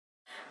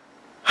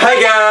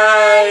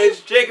Hi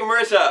guys! Jake and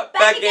Marisa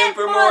back again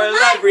for more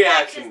live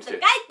reactions to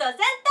Kaitou,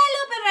 Sentai,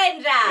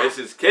 Lupinranger! This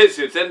is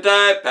Keisatsu,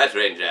 Sentai,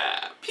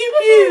 Patranger. Pew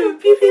pew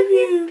pew pew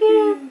pew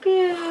pew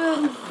pew.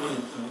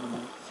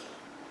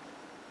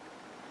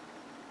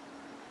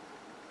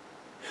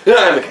 No,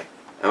 I'm okay.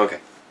 I'm okay.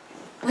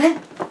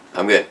 What?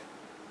 I'm good.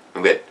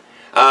 I'm good.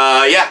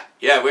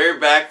 Yeah, we're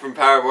back from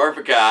Power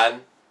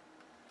Morphicon.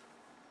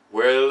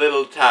 We're a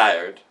little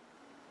tired.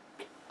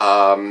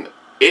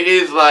 It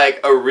is like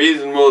a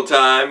reasonable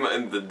time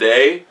in the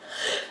day,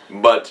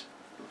 but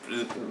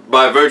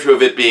by virtue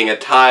of it being a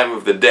time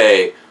of the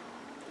day,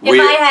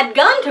 if I had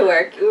gone to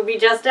work, it would be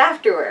just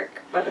after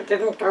work, but it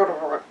didn't go to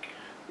work.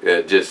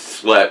 It just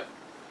slept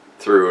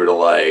through to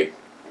like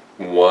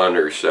 1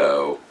 or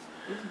so,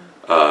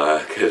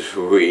 because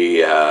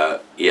we're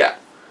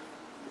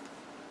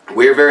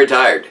very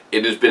tired.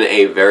 It has been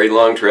a very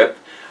long trip.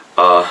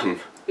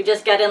 We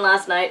just got in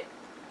last night.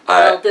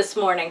 This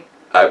morning.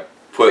 I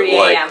put 3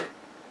 a.m.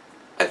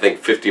 I think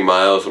 50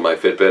 miles on my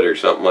Fitbit or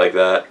something like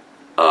that.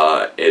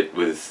 It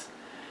was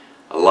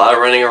a lot of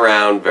running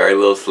around, very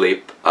little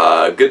sleep.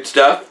 Good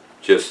stuff,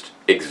 just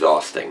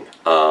exhausting.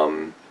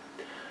 I'm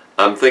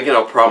thinking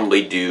I'll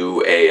probably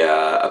do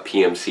a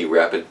PMC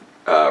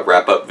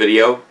wrap-up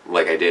video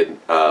like I did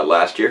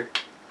last year.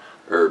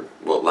 Or,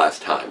 well,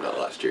 last time, not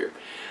last year.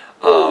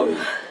 To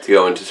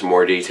go into some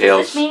more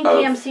details. Does this mean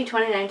PMC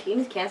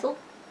 2019 is cancelled?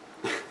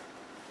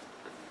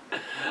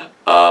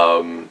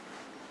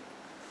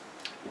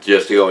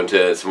 Just to go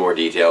into some more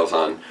details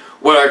on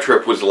what our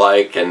trip was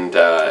like and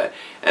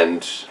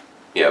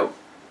you know,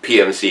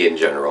 PMC in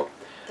general.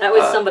 That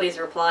was somebody's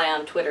reply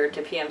on Twitter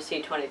to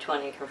PMC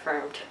 2020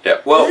 confirmed.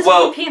 Yeah, well, Does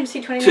this mean PMC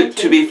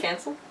 2019 is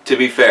cancelled? To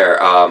be fair,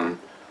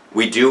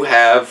 we do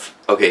have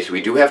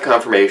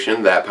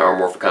confirmation that Power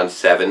Morphicon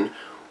 7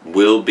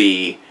 will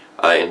be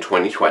in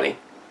 2020,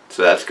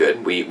 so that's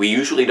good. We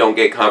usually don't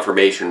get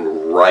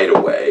confirmation right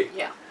away.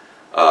 Yeah.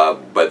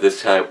 But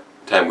this time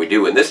we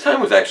do, and this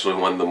time was actually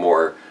one of the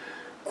more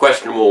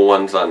questionable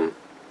ones on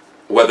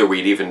whether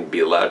we'd even be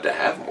allowed to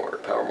have more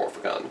Power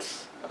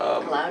Morphicons.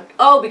 Allowed?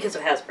 Oh, because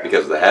of Hasbro.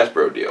 Because of the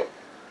Hasbro deal.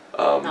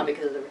 Not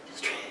because of the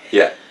registry.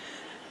 Yeah.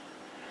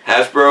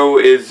 Hasbro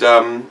is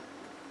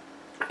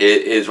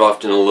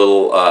often a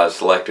little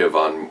selective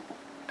on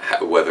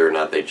whether or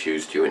not they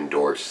choose to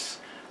endorse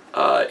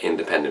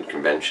independent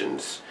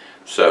conventions.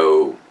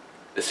 So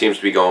it seems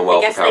to be going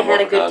well for Power Morphicon. I guess they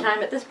had a good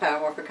time at this Power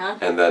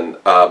Morphicon. And then,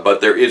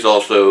 but there is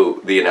also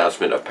the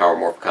announcement of Power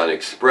Morphicon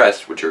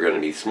Express, which are going to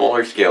be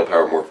smaller scale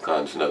Power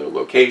Morphicons in other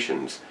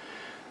locations,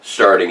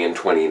 starting in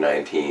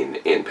 2019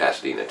 in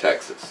Pasadena,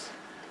 Texas.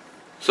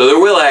 So there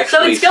will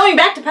actually... So it's going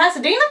back to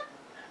Pasadena?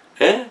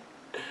 Yeah.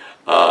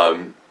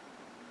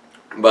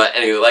 But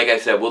anyway, like I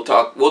said, we'll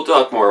talk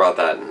more about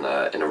that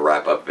in a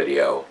wrap-up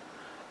video.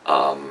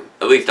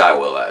 At least I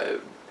will. I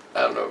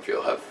don't know if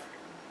you'll have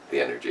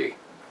the energy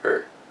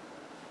for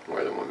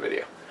more than one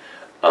video.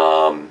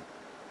 But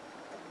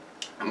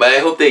I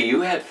hope that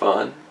you had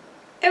fun.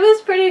 It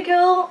was pretty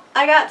cool.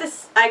 I got to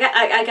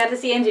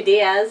see Angie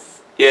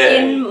Diaz. Yeah.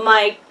 In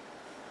my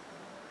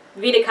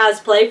Vita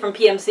cosplay from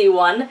PMC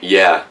 1.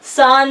 Yeah.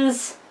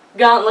 Sans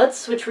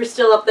gauntlets, which were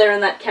still up there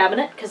in that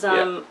cabinet because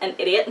I'm an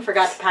idiot and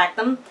forgot to pack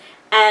them.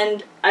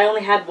 And I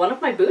only had one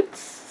of my boots,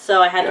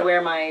 so I had to wear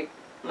my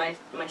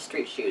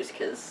street shoes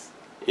because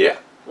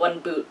one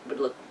boot would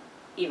look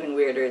even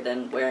weirder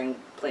than wearing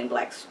plain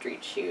black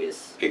street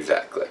shoes.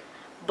 Exactly.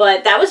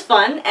 But that was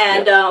fun,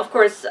 and of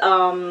course,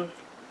 Flynn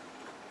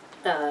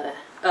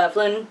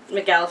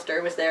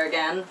McAllister was there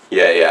again.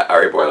 Yeah,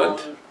 Ari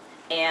Boyland.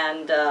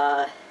 And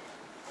I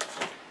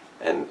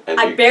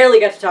barely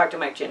got to talk to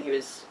Mike Chin. He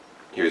was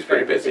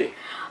pretty busy.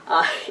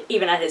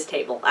 Even at his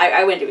table.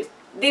 I went to his...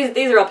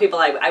 These are all people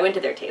I went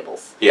to their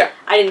tables. Yeah.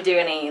 I didn't do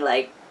any,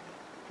 like...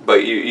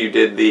 But you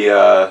did the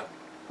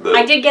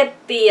I did get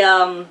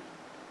the,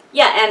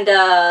 yeah, and,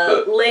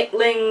 the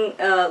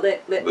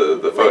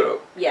photo.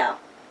 Yeah.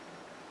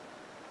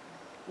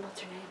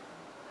 What's her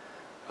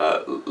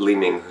name? Li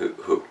Ming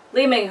Hu.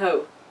 Li Ming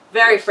Hu.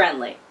 Very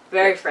friendly.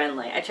 Very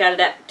friendly. I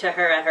chatted to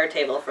her at her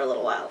table for a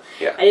little while.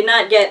 Yeah. I did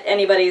not get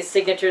anybody's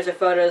signatures or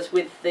photos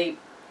with the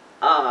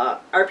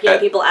RPM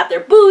people at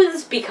their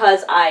booths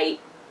because I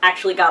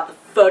actually got the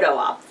photo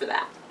op for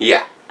that.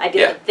 Yeah. I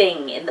did the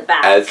thing in the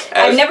back.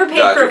 I've never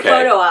paid for a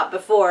photo op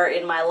before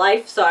in my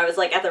life, so I was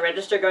like at the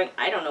register going,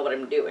 I don't know what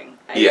I'm doing.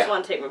 I just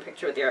want to take my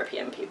picture with the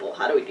RPM people.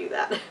 How do we do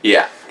that?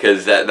 Yeah,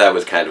 because that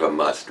was kind of a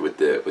must with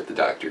the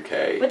Dr.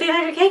 K. With the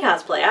Dr. K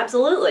cosplay,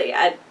 absolutely.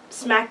 I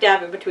smack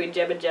dab in between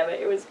Jim and Gemma.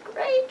 It was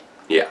great.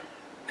 Yeah,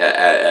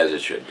 as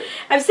it should be.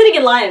 I'm sitting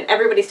in line and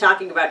everybody's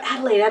talking about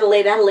Adelaide,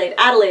 Adelaide, Adelaide,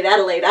 Adelaide,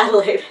 Adelaide,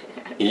 Adelaide.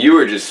 You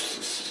were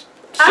just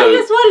so... I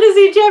just wanted to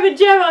see Jim and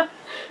Gemma.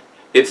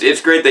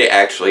 It's great they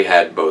actually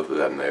had both of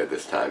them there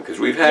this time, because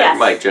we've had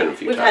Mike Jen a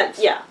few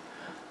times.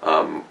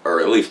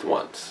 Or at least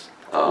once.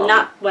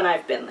 Not when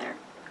I've been there.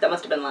 That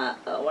must have been one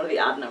of the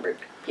odd-numbered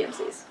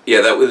PMCs.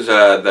 Yeah, that was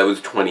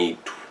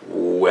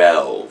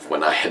 2012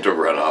 when I had to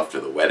run off to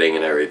the wedding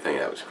and everything.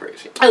 That was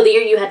crazy. Oh, the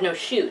year you had no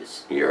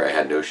shoes. The year I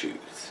had no shoes.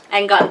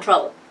 And got in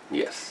trouble.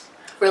 Yes.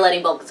 For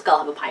letting Bulk and Skull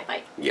have a pie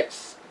fight.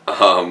 Yes.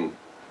 So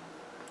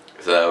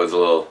that was a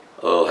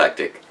little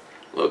hectic,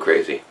 a little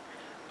crazy.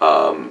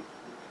 I'm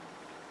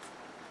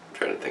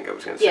trying to think I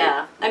was going to say.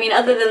 Yeah. I mean,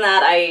 other than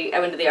that, I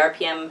went to the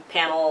RPM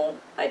panel.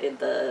 I did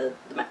the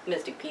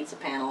Mystic Pizza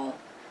panel.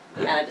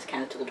 And I just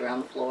kind of tooled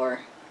around the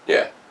floor.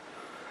 Yeah.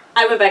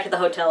 I went back to the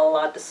hotel a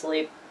lot to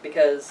sleep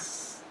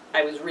because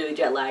I was really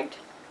jet lagged.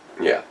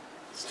 Yeah.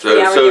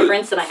 3-hour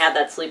difference, and I had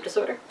that sleep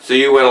disorder. So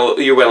you went a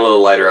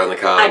little lighter on the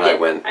con. I did.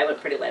 I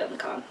went pretty light on the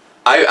con.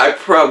 I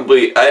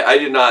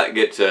did not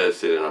get to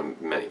sit in on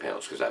many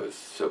panels because I was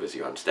so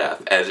busy on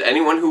staff, as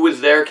anyone who was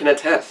there can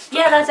attest.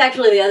 Yeah, that's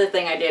actually the other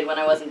thing I did when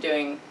I wasn't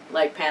doing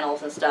like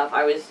panels and stuff.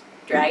 I was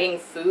dragging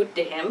food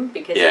to him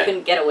because he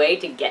couldn't get away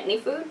to get any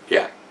food.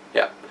 Yeah,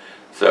 yeah.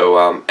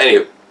 So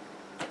anyway,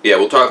 yeah,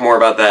 we'll talk more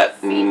about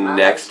that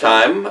next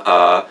time.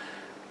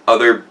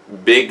 Other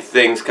big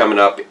things coming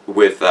up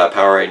with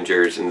Power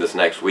Rangers in this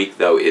next week,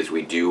 though, is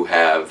we do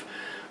have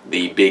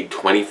the big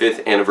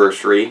 25th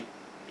anniversary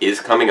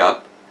is coming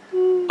up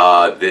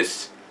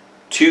this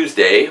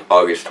Tuesday,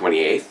 August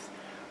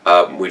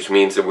 28th, which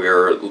means that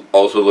we're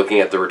also looking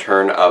at the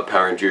return of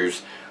Power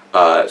Rangers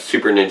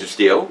Super Ninja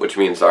Steel, which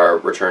means our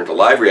return to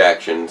live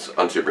reactions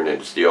on Super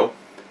Ninja Steel.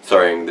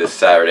 Starting this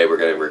Saturday, we're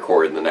going to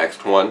record the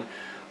next one.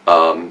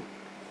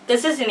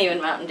 This isn't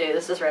even Mountain Dew,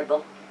 this is Red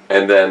Bull.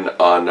 And then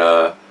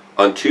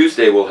on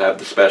Tuesday, we'll have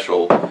the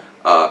special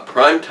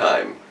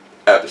primetime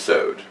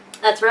episode.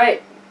 That's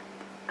right.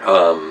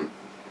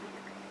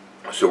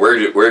 So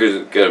we're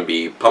just going to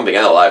be pumping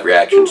out live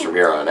reactions from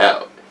here on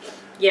out.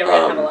 Yeah, we're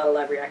going to have a lot of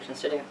live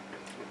reactions to do.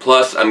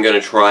 Plus, I'm going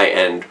to try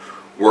and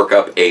work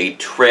up a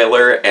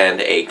trailer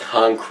and a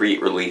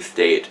concrete release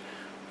date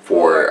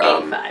for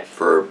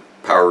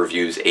Power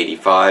Reviews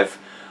 85.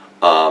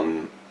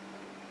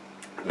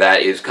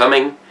 That is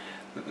coming.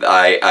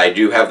 I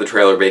do have the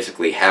trailer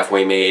basically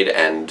halfway made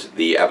and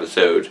the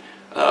episode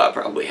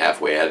probably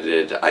halfway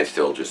edited.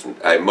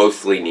 I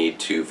mostly need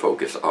to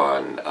focus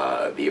on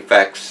the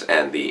effects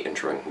and the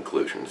intro and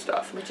conclusion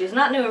stuff. Which is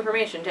not new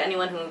information to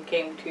anyone who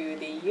came to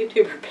the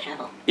YouTuber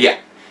panel. Yeah,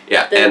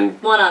 yeah. The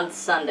one on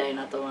Sunday,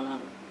 not the one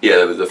on...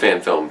 Yeah, the fan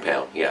film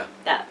panel, yeah.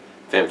 That.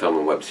 Fan film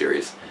and web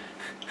series.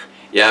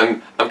 Yeah,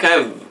 I'm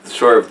kind of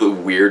sort of the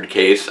weird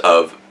case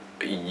of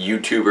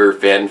YouTuber,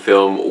 fan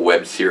film,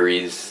 web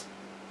series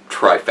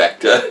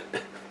trifecta.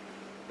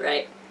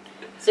 Right.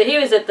 So he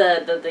was at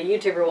the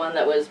YouTuber one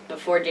that was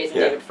before Jason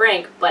David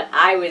Frank, but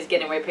I was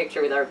getting my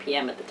picture with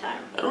RPM at the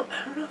time. I don't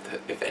know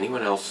if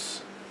anyone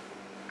else...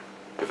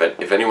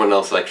 If anyone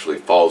else actually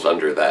falls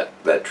under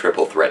that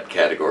triple threat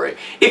category.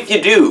 If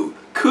you do,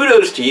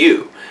 kudos to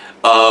you.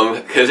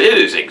 Because it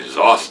is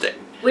exhausting.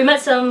 We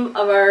met some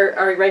of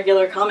our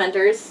regular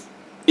commenters.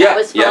 That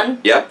was fun.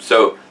 Yeah.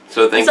 So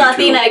thank you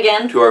Athena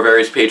again. To our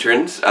various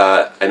patrons.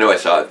 I know I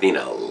saw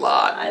Athena a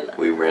lot. I love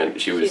her.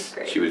 She was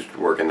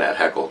working that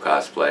Heckle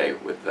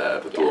cosplay with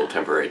the little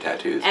temporary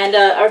tattoos. And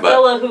our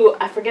fellow who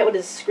I forget what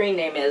his screen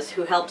name is,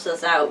 who helps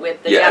us out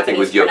with the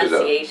Japanese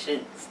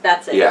pronunciations.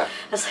 That's it. Yeah.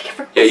 I was like, I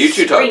forget you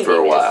two talked for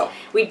a while.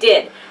 We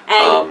did,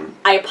 and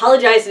I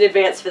apologize in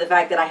advance for the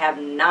fact that I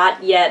have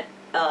not yet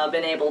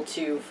been able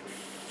to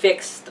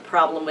fix the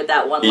problem with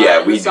that one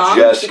line in the song.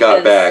 Yeah, we just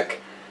got back.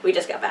 We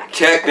just got back.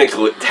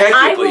 Technically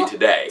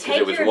today, because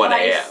it was 1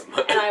 a.m.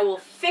 And I will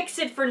fix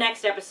it for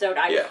next episode,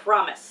 I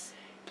promise.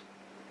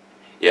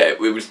 Yeah, it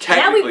was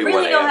technically 1 a.m. Now we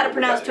really know how to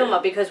pronounce Toma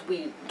because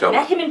we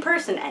met him in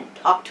person and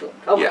talked to him.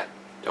 Toma. Yeah,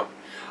 Toma.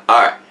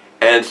 Alright,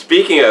 and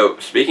speaking of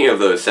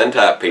those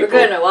Sentai people... We're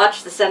going to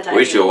watch the Sentai.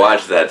 We should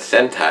watch that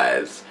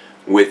Sentai's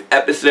with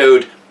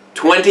episode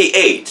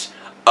 28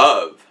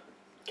 of...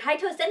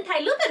 Kaitou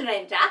Sentai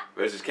Lupinranger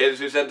versus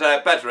Keisatsu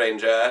Sentai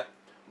Patranger.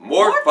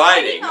 More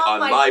fighting on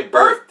my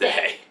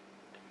birthday.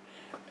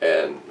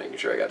 And making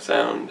sure I got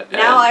sound. And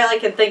now all I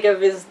can think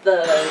of is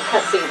the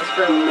cutscenes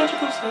from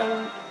magical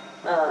sound.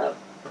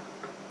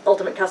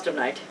 Ultimate Custom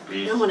Night.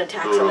 No one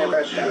attacks on their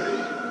birthday.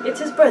 It's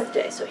his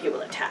birthday, so he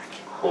will attack.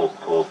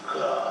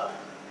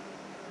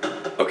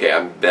 Okay,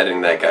 I'm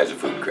betting that guy's a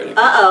food critic.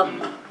 Uh-oh.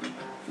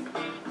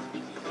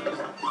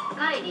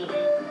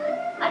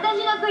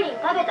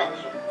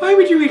 Why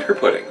would you eat her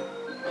pudding?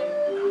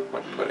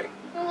 What pudding?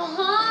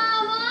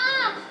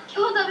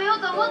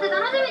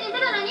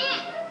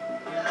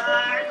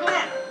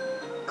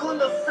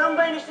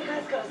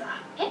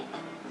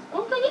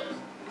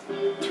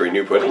 Three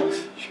new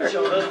puddings? Sure.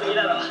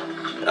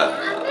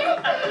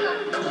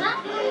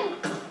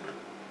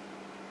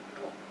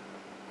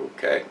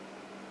 Okay.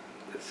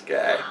 This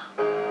guy.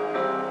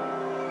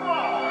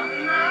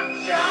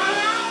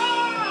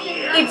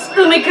 It's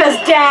Umika's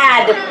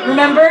dad,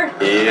 remember?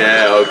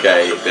 Yeah,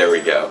 okay, there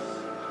we go.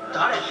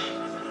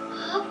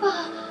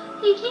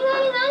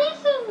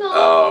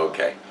 Oh,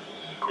 okay.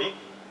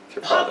 It's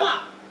your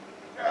father.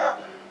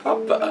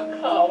 Papa.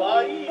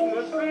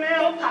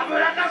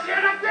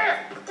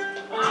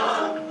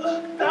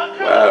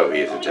 Wow,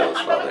 he's a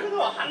jealous father.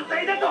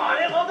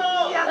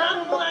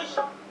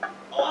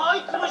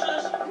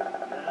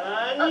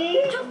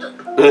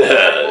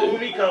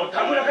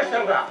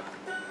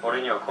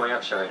 俺には婚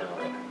約者がいるの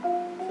で。っ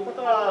てこ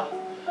とは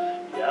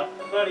やっ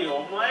ぱり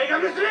お前が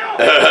娘よ。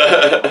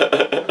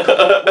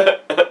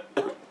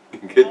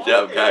 Good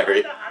job,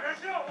 Kyrie.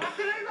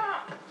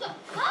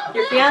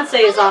 Your fiance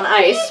is on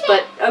ice,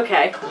 but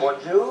okay.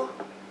 Bonjour.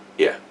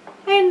 Yeah.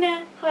 And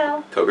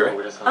well, Kogure?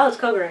 oh, it's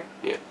Kogure.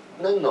 Yeah.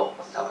 何の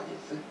騒ぎで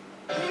す？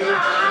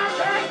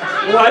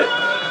 What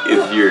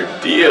is your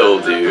deal,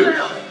 dude?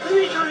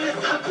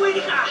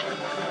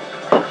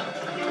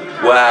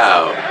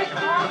 Wow.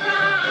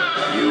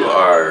 You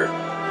are...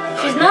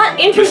 She's not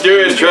interested.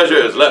 Mysterious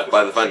treasures left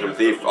by the Phantom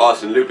Thief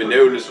Austin Lupin,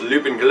 known as the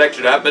Lupin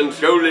Collection, have been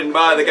stolen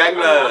by the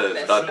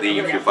ganglers. The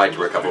thieves who fight to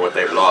recover what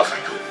they've lost.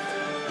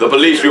 The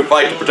police who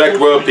fight to protect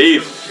world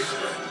peace.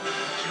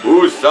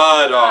 Whose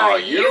side are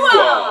you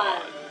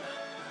on?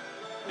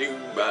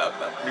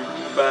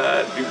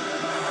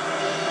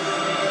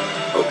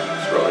 Oh,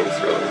 scrolling.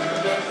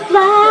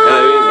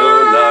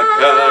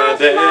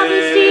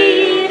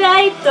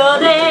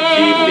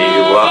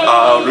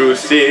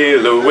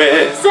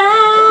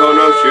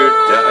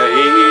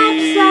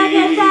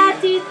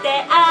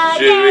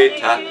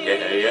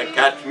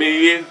 Catch me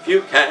if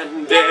you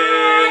can.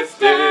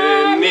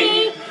 Destiny,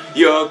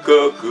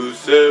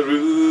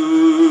 Yokokusaru.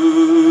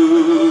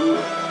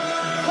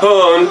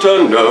 Honto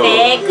no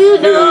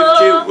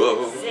uchi wo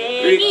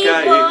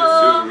rikai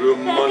suru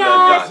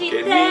monodake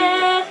ni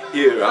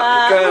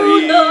hirakari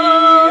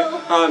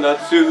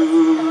hanatsu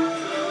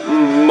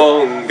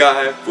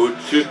mongai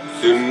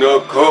futsutsu no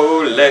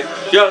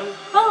collection.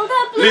 Hold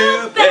up,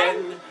 Lupin,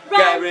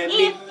 Garen,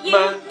 if you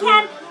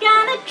can,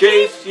 gonna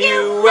chase you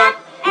up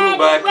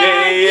by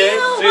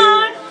Keisatsu.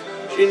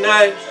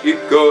 Shinai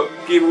shiko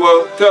kiwo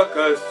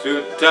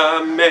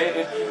takasutame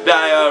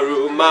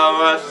daiaru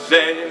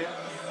mawase.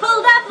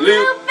 Hold up,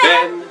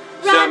 Lupin,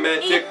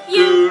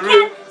 Sametekuru,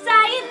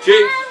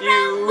 chase you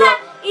up,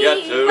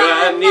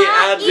 Yatsurani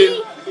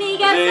Adu,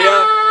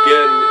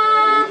 Neyaken,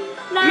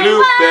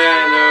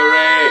 Lupin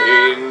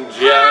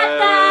Rangers.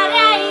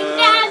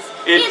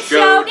 It's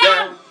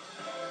showdown.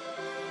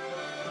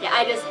 Yeah,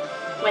 I just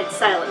went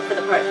silent for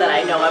the part that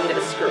I know I'm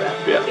gonna screw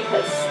up. Yeah.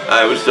 Because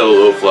I was still a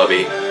little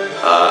flubby.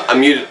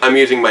 I'm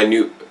using my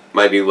new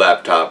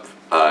laptop,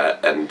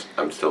 and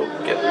I'm still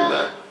getting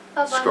the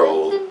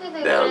scroll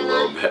down a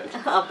little bit.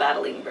 a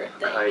battling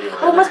birthday.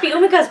 Oh, it must be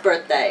Umika's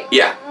birthday.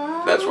 Yeah,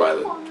 that's why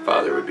the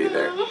father would be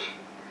there.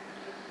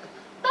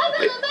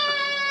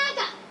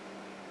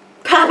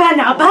 Papa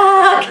no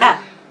baka.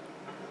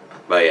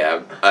 But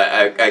yeah,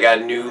 I got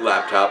a new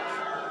laptop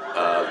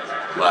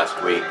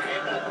last week,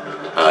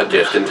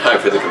 just in time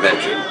for the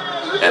convention,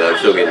 and I'm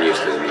still getting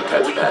used to the new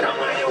touchpad.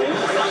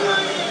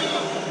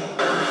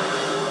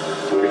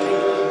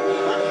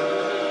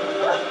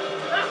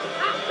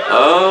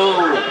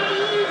 Oh,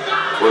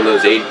 one of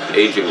those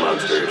aging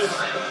monsters.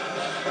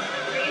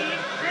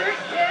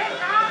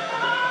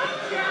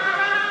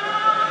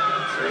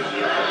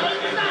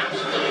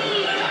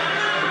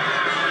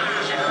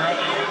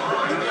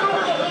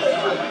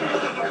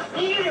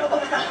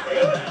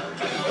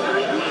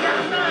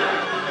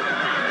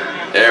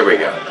 There we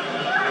go.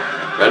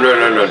 Run.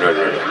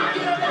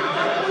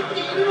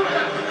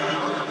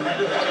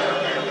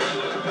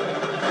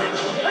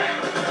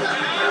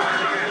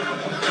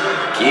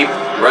 Keep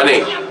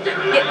running.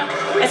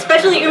 Yeah,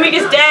 especially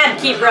Umika's dad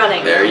keep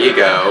running. There you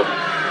go.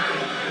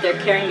 They're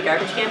carrying the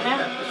garbage can now?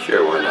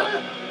 Sure, why not?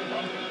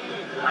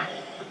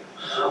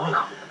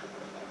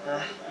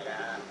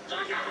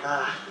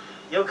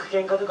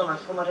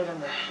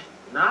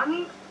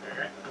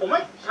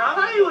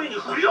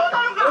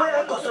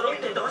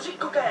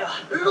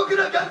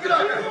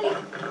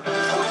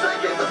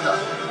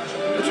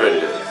 Let's try to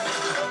do this.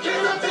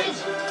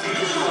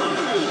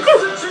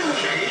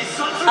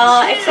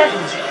 Except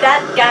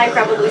that guy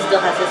probably still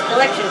has his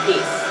collection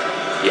piece.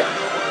 Yeah.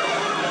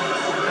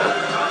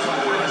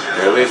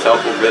 Apparently it's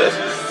helpful for this.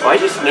 Oh, I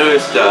just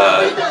noticed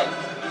the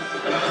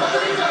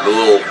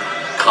little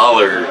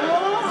collar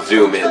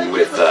zoom in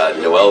with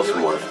Noel's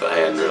morph that I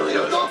hadn't really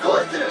noticed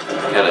before.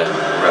 Kind of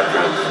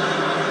reference.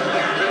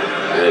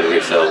 And then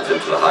resettles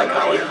into the high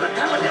collar.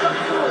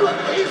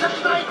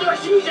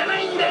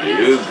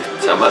 Yug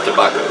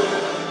Samatabako.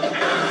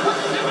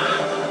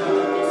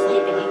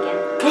 Sleeping again.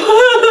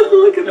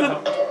 Look at the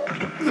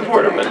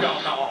ornament.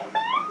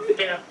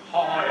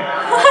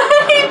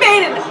 He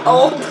made an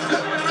old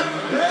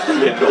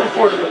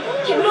ornament.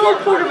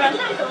 quarterman.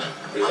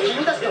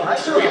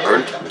 We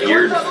aren't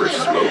geared for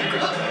smoke.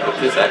 What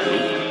does that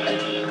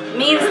mean?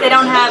 Means they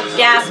don't have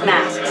gas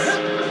masks.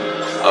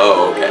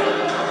 Oh, okay.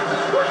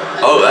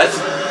 Oh, that's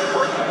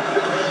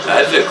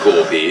a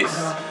cool piece.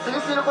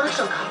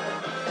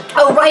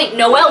 Oh, right.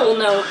 Noel will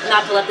know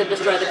not to let them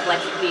destroy the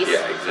collection piece.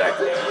 Yeah,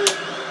 exactly.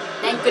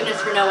 Thank goodness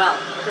for Noel.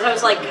 Because I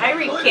was like,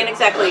 Kyrie can't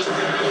exactly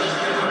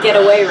get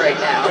away right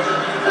now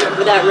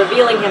without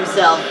revealing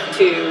himself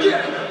to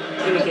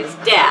Umika's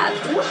dad.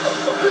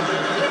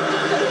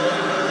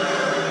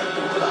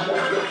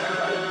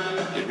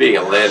 He's being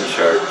a land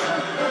shark.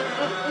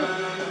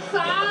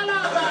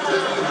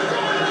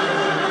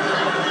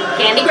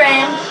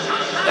 Candygram.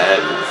 That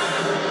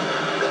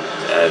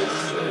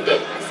is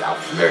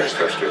mouth. Very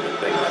stress-driven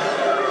thing.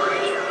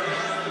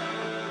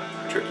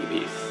 Tricky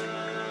piece.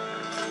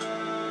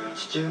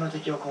 地中の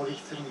敵を攻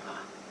撃するに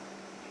は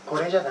こ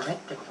れじゃダメっ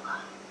てことか。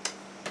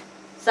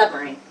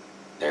 Submarine.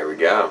 There we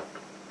go.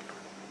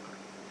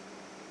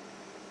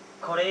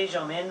 これ以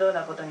上面倒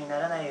なことにな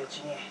らないうち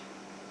に。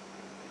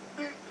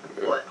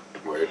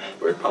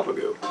Where'd Papa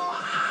go?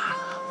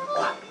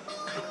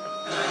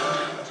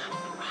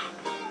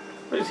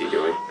 What is he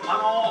doing?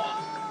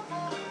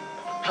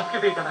 助け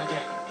ていただいて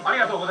あり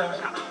がとうございま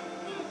した。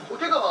お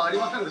怪我はあり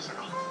ませんでした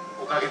か？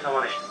おかげさ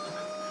まで。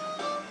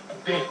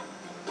で、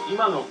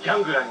今のギャ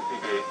ングラーについ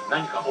て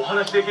何かお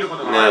話しできるこ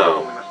とがあると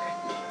思いまし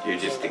て。 You're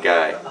just a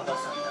guy.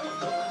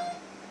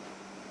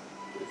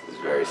 This is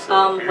very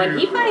silly. When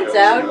he finds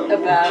out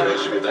about...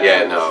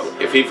 Yeah, no.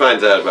 If he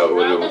finds out about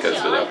what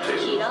Umika's been up to...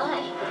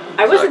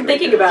 I wasn't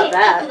thinking about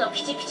that.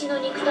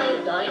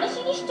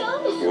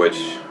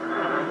 Which...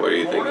 What are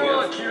you thinking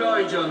of?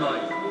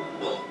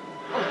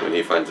 When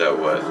he finds out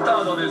what?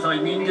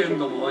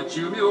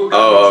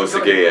 Oh,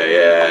 Sakuya,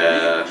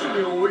 yeah.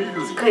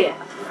 Sakuya.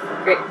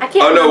 Great. I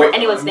can't remember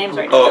anyone's names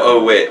right now.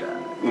 Oh, wait.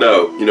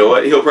 No, you know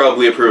what? He'll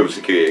probably approve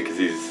Sakuya because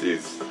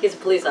He's a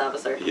police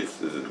officer.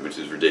 Which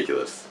is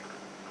ridiculous.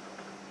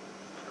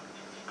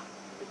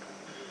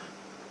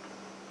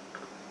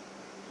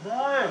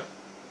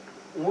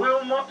 俺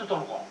を待ってた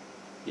のか。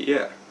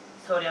 Yeah.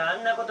 そりゃあ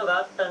んなことが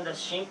あったんだし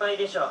心配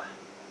でしょ。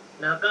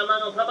仲間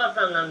のパパ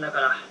さんなんだか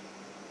ら。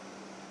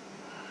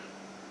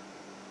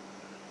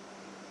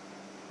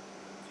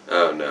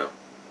 Oh no.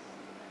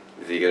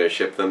 Is he gonna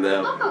ship them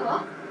now?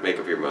 Make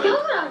up your mind.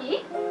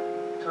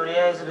 とり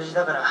あえず無事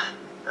だから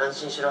安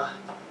心しろ。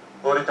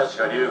俺たち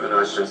が竜宮の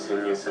足に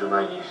潜入する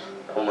前に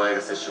お前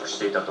が接触し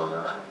ていたとはな。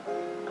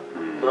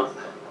ま、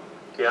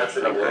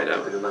奴が戻って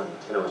くる前に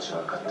手の内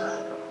は分かった。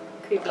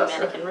 Creepy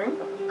mannequin room.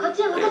 こっ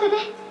ちは任せて。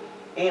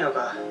いいの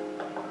か。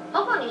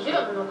パパにジュ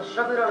レのなんか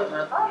調べられた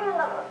ら大変だ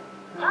から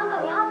ちゃん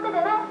と見張ってて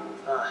ね。あ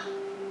あ。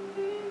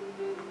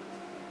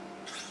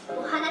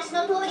お話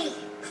の通り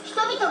人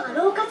々が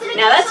老化する。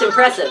 Now that's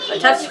impressive. A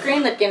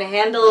touchscreen that can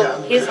handle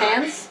his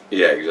hands.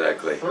 Yeah,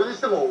 exactly. それに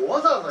しても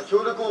わざわざ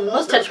協力を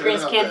Most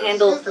touchscreens can't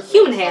handle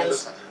human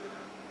hands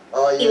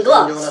in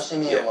gloves.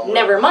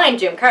 Never mind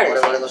Jim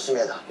Carter's hands.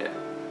 Yeah.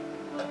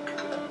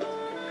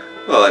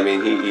 Well, I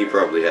mean, he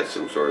probably had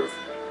some sort of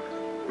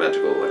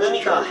magical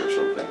electric charge or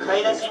something. 買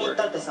い出しに行っ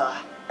たって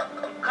さ。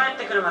帰っ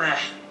てくるまで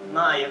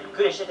まあゆっ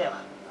くりしててよ。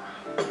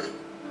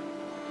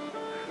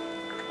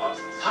あ、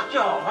さっき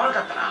は悪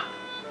かったな。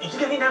いき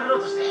なり殴ろ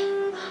うとして。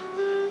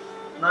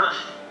まあ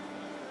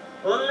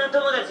女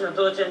友達の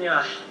父ちゃんに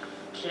は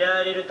嫌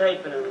われるタイ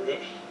プなんで。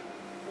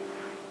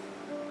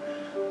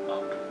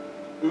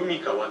海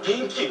香は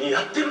元気に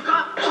やってる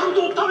か？ちゃん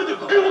と食べてる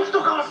か？病気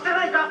とかはして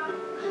ないか？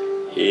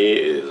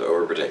 He is やっ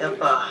overprotective.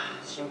 ぱ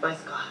心配っ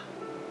すか。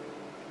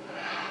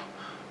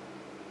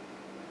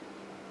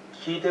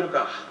聞いてる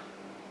か？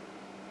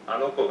あ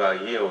の子が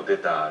家を出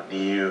た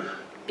理由。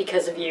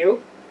 Because of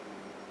you?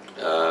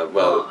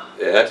 Well,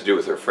 it had to do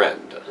with her friend.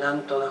 な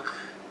んとなく。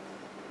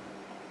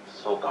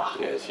そうか。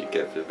 Yeah, she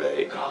kept it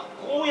vague. 学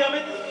校を辞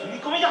めて住み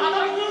込みで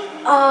働く？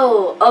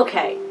 Oh,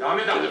 okay. ダ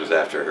メだ。 Because it was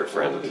after her そ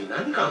の friend. 時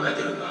何考え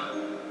てるんだ？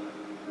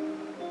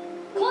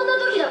こんな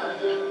時だからね。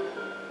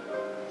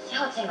シ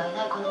ホチンがい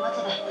ないこの街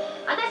で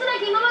私だ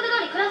け今まで通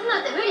り暮らす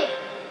なんて無理。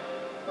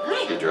無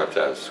She 理だ。 dropped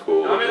out of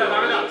school. ダメだ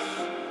ダメだ。 and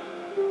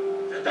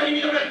絶対に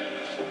認める。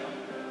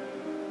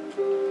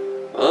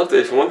 Well, if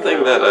there's one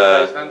thing that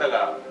なんだ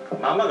が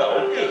ママが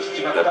OK し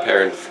ちまった。 that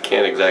parents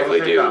can't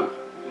exactly do,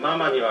 マ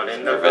マには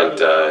連絡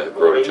prevent a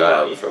grown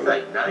child 一 from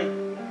切ない。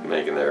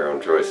 making their own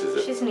choices.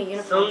 She's in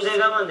a そん uniform. で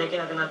我慢でき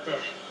なくなって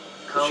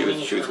顔 She 見 was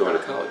に she 行 was った going ん to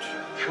だ。 college.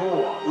 今日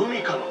は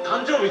海香の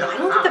誕生日だ I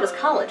から don't think that な。 was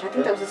college. I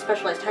think that was a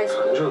specialized high 誕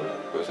school. 生日。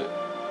 Was it?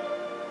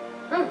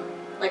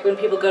 Like when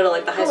people go to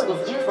like the high school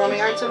for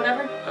performing arts or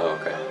whatever. Oh,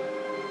 okay.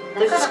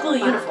 There's a school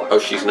uniform. Oh,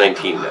 she's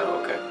 19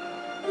 now. Okay,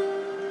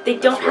 They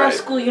don't That's have right.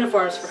 school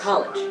uniforms for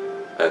college.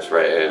 that's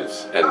right. And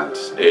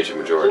age of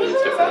majority is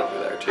different over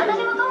there 私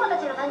too. も友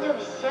達の誕生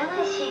日知ら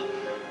ないし。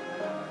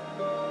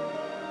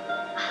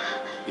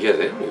 Yeah,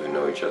 they don't even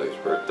know each other's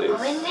ご birthdays.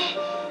 めんね。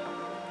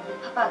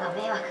パパが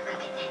迷惑か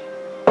けて。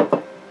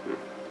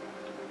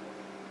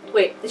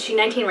 Wait, is she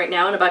 19 right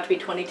now and about to be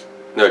 20?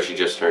 No, she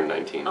just turned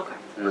 19. Okay.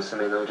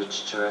 娘のいる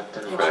父親って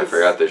のは I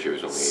forgot that she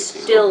was only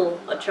 18. Still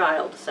a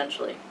child,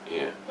 essentially.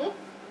 Yeah.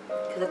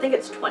 Because I think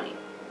it's 20.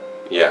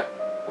 Yeah.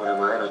 俺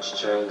前の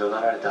父親に怒鳴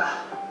られ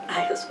た。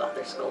 His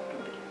father scolded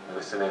me.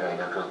 娘がい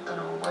なくなった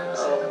のはお前の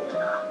せいだって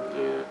な。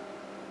 Yeah.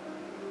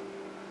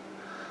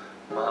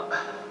 まあ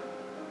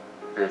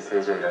冷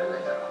静じゃいられな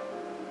いだろ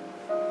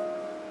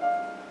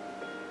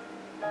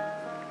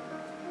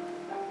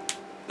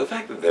う。 The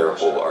fact that their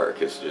whole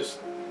arc is just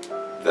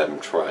them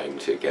trying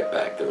to get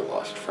back their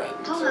lost friends.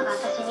 It's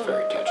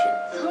very touching.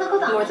 そんなこ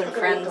と More 話し than て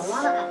くれると friends. 思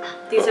わなかっ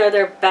た These are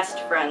their best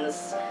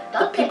friends.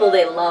 The people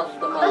they love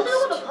the 私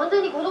のこと most. 完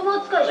全に子供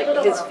扱いしてた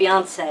Like から his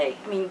fiance. I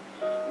mean,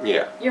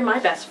 Yeah. you're my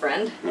best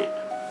friend.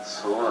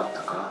 そうだっ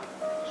たか。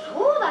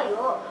そうだ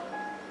よ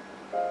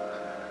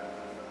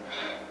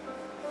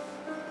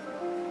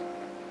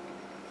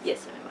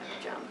Yes, I'm in my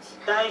pajamas.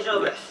 大丈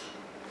夫。 Yes.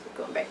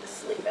 Going back to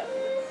sleep after this.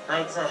 あ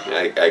いつ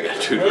I got め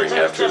tutoring ち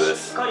ゃくち after ゃし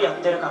this. っかりやっ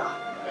てるか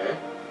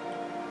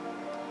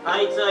ら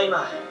あいつは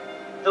今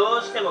ど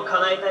うしても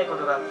叶えたいこ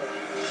とがあって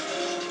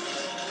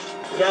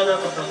嫌な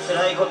こと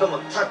辛いことも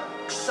た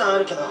くさんあ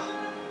るけど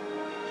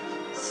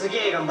す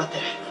げえ頑張って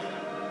る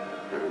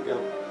There we go.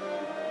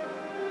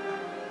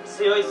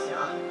 強いっすよ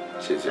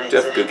She's a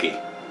tough cookie.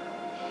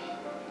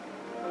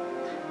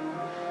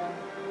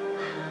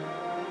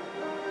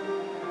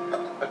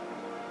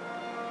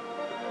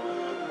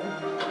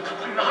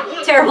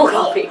 Terrible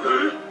coffee.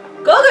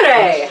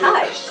 Gogure!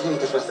 Hi! 失礼い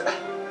たします。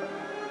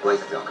ご挨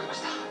拶が遅れま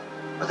した。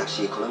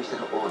私、この店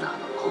のオーナー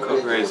の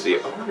Kogure is the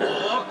owner.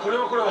 ああ、これ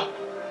は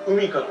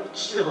海からの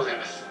父でござい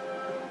ます。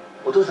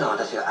お父さんは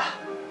私が。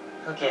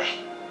OK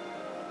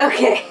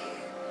Okay.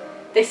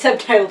 They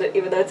subtitled it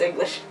even though it's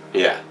English.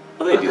 Yeah.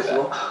 Well, they do 私 that.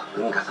 も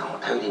海香さんを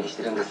頼りにし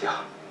てるんですよ。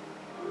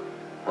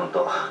本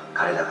当、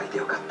彼らがいて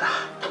よかった。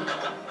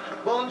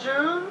ボンジュ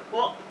ール。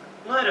お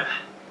ノエルさ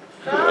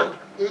あ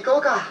行こ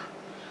うか。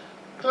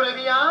トレ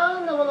ビア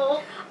ンなもの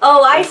を。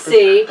 Oh, I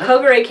see.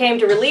 Kogure came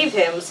to relieve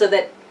him so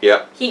that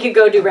Yep. he could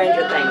go do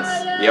ranger things.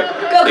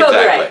 Yep. Go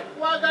Kogure!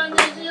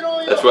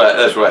 Exactly. That's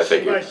what I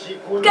figured.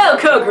 Go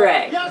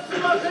Kogure!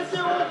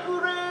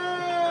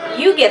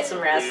 You get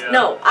some rest.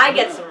 No, I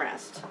get some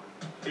rest.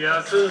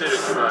 休んでる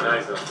暇はな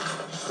いぞ。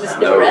 There's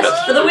no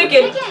rest for the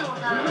wicked. 世間を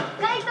な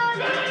街頭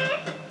で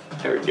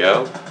す There we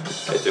go.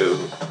 Kaitou.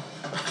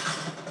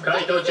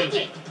 怪盗チェン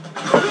ジ。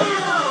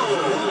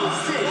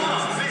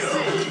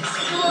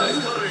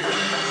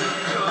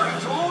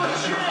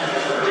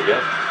 There we go.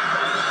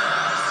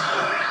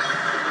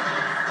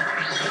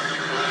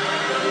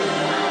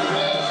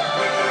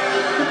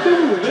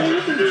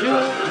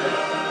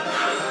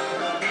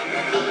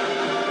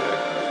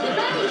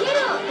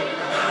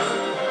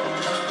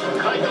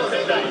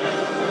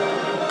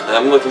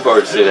 I'm looking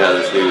forward to seeing how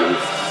this new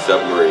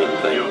submarine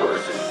thing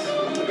works.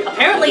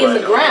 Apparently in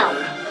the ground.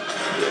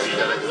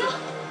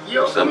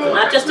 Or something.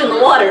 Not just in the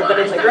water, but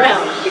in the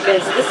ground.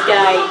 Because this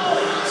guy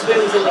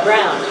swims in the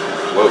ground.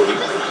 Whoa,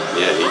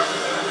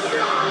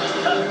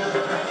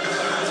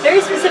 It's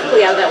very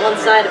specifically on that one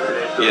side of it.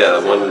 yeah,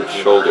 the one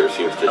shoulder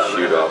seems to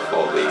shoot off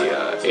all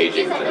the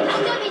aging things.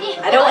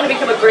 I don't want to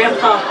become a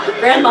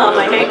grandma on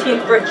my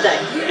 19th birthday.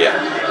 Yeah.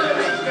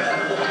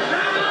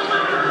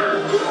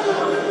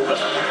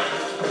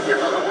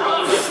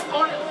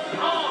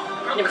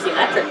 Never seen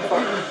that trick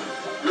before.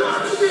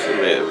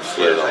 It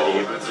slid all.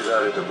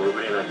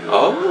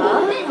 Oh,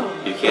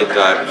 you can't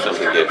dive if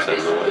something gets in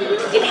the way.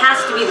 It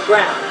has to be the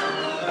ground.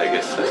 I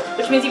guess so.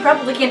 Which means you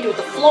probably can't do it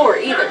with the floor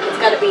either. It's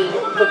got to be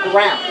the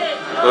ground.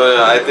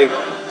 Well, I think,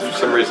 for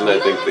some reason, I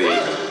think the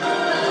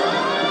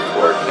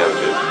floor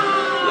counted.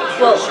 Not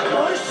sure Well,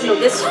 why. no,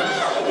 this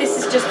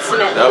is just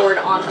cement Nope. poured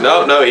on.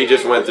 No, he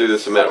just went through the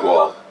cement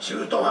wall.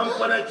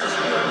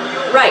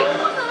 Right.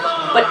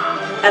 But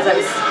as I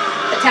was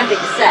attempting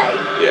to say,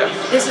 Yeah,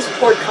 this is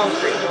poured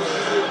concrete,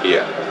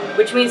 yeah.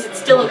 which means it's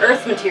still an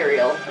earth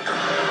material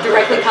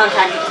directly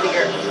contacted to the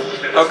earth.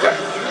 Okay.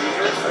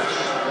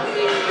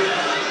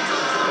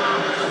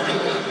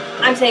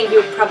 I'm saying you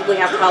would probably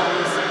have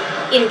problems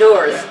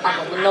indoors on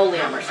the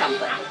linoleum or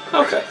something.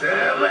 Okay.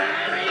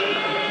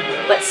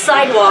 But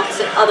sidewalks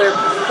and other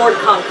poured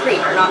concrete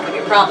are not going to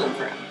be a problem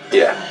for him.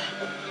 Yeah.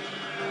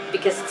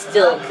 Because it's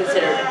still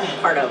considered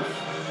part of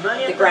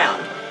the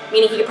ground.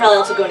 Meaning he could probably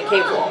also go into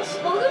cave walls.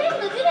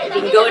 If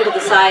you can go into the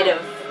side of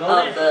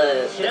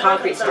the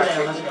concrete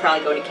structure, you can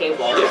probably go into cave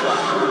walls as well.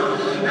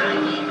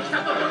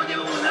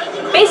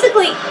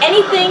 Basically,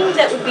 anything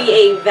that would be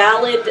a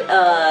valid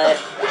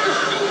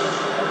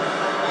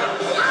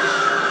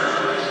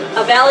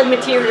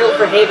material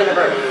for Haven of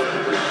Earth.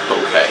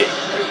 Okay.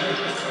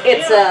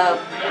 It's a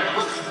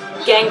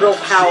gangrel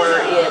power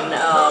in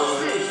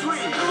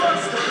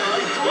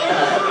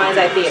Mind's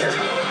Eye Theater.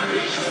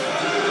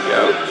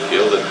 Go.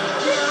 Shielded.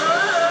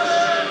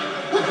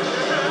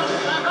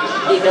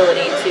 The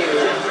ability to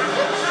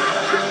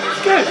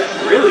This guy's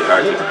really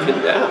hard to pin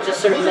down. just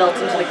sort of melt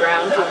into the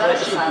ground to avoid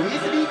the sun.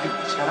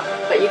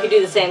 But you could do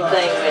the same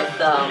thing with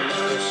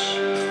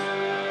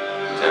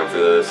Time for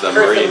the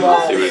submarine.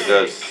 Let's see what it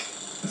does.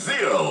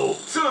 0,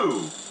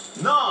 2,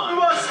 9,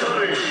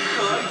 Mastery,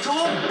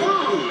 Kaitou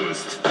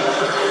Boost. See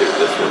what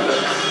this one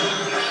does.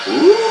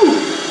 Ooh.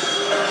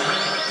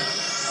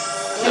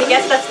 I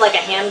guess that's like a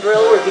hand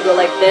drill where if you go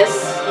like this,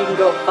 you can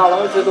go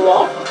following through the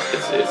wall.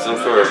 It's some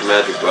sort of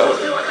magic bow.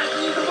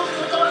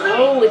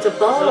 Oh, it's a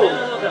bow.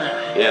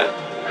 Yeah.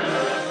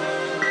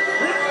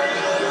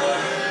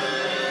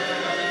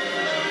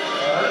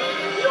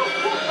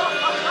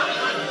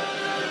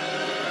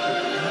 I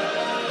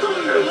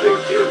think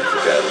it's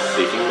got a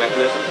seeking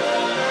mechanism.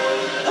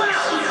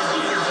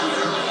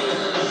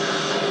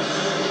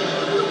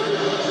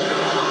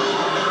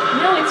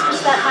 No, it's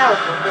just that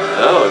powerful.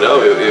 Oh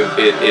no,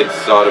 it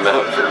sought him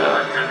out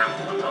somehow.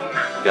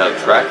 Got a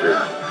tracker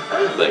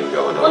thing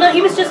going on. Well, no,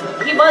 he was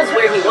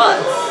where he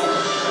was.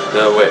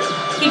 No, wait.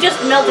 He just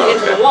melted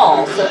into the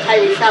wall, so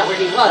Kyrie shot where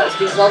he was,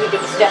 because all he did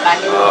was step back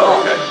into the Oh,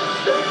 wall. okay.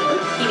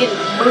 He didn't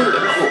move.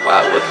 Oh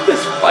wow, look at this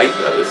fight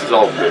though. This is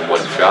all in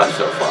one shot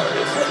so far.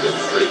 This has been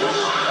pretty.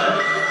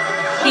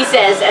 He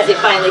says as it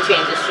finally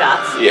changes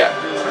shots. Yeah.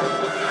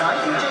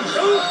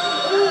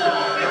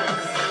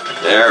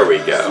 There we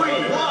go.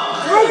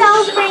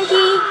 Hello,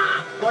 Frankie.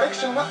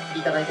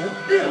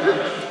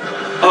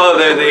 Oh,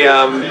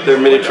 they're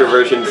miniature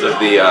versions of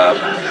the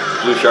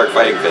blue shark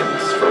fighting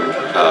fins from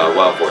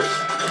Wild Force.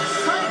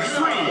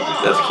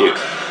 That's cute.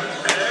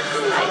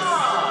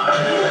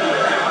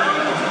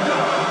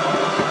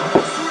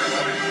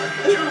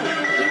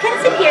 You can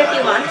sit here if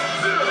you want.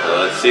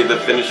 Let's see the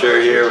finisher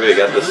here. We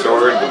got the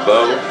sword, the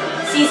bow.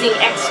 Seizing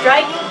X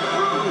strike.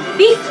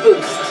 Beef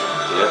boost.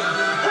 Yep.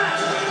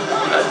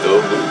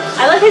 Boost.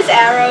 I love his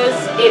arrows.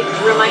 It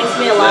reminds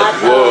me a lot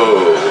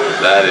whoa,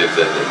 that is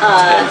an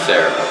intense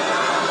arrow.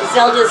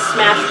 Zelda's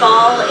Smash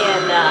Ball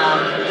in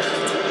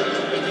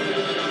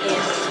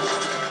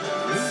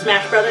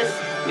Smash Brothers.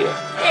 Yeah.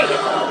 There you go.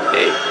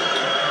 Hey.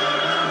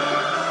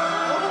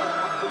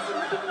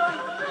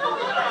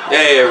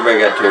 Hey, everybody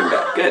got turned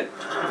back. Good.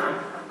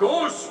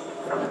 Ghost!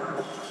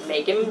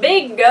 Make him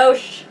big,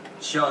 Ghosh.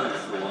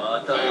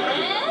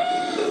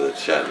 The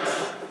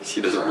chance.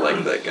 She doesn't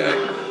like that guy.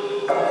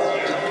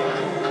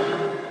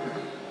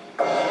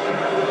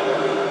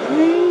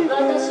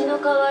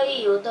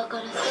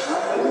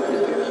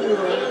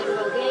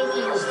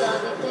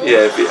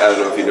 Yeah, I don't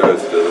know if you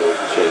noticed the little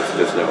chance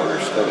just now on her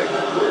stomach.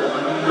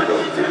 We're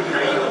going through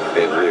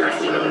bandoliers.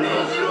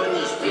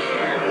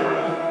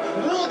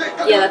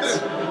 Yeah, that's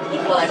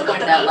what I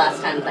pointed out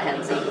last time that I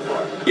hadn't seen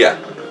before. Yeah.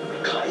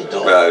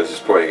 Well, I was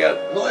just pointing out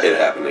it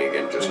happening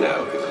again just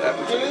now because it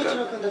happens every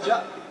time.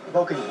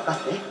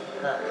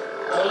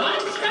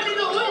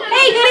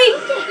 Hey, goody!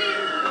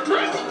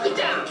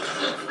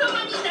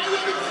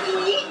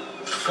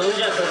 When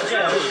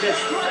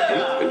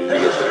did you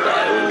get the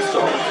dial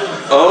installed?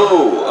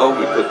 Oh,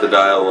 he put the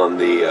dial on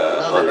the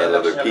on that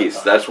other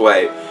piece. That's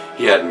why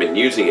he hadn't been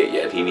using it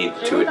yet. He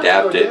needed to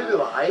adapt it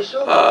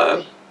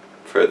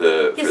for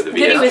the VS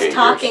Goody was changers.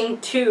 talking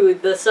to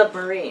the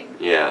submarine.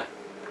 Yeah.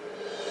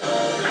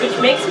 Which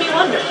makes me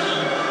wonder,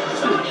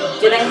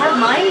 do they have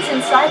minds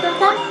inside of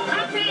them?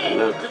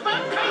 No.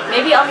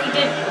 Maybe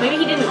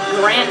he didn't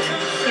grant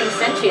him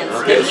sentience.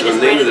 Okay, Maybe so he the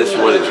just name of granted this him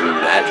one is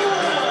Magic.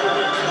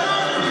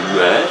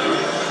 Magic.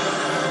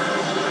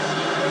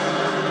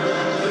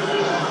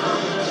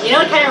 You know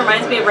what it kind of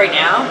reminds me of right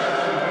now?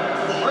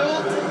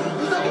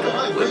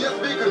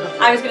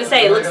 I was going to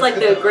say, it looks like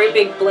the great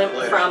big blimp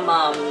from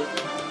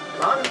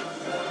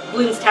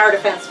Bloons Tower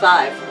Defense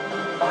 5.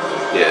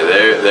 Yeah,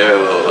 they're a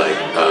little like,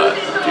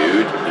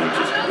 dude, you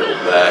just built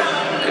that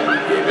and you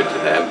gave it to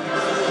them.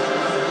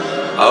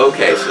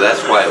 Okay, so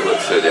that's why it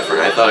looks so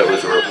different. I thought it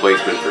was a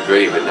replacement for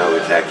Gritty, but no,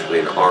 it's actually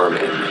an arm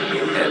and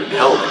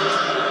helmet.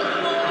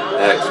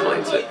 That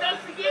explains it.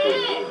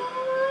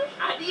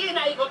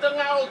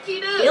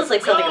 Feels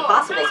like something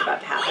impossible is about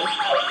to happen.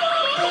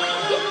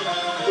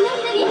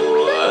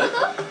 What?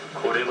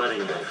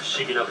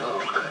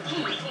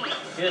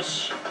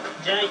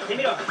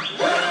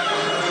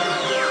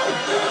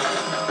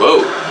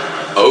 Whoa.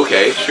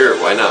 Okay, sure,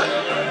 why not?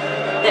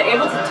 They're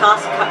able to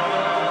toss...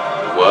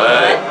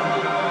 What?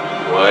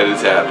 What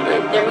is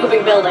happening? They're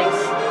moving buildings.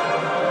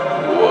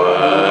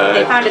 What?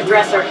 They found a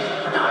dresser.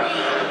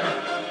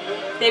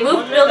 They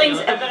moved buildings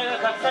and...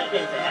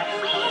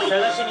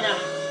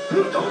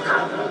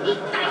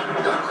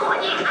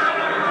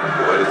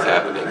 What is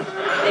happening?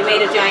 They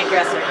made a giant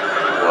dresser.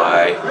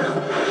 Why?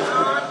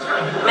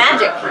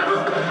 Magic.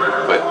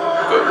 But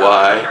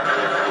why?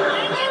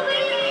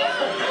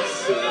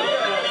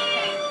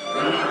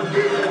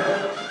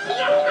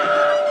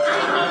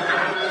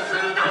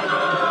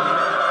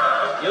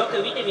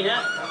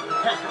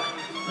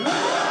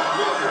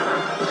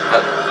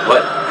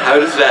 What? How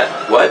does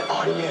that? What?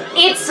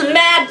 It's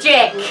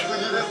magic.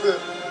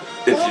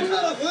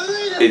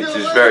 It's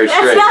just very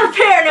strange. That's not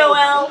fair,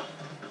 Noel.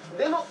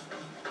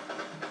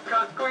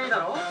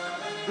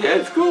 Yeah,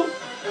 it's cool.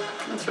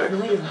 That's fair.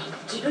 Seems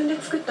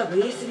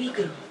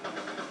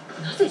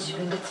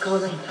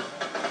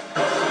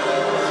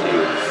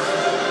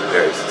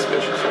very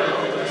suspicious of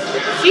all this.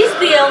 She's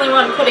the only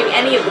one putting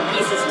any of the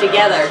pieces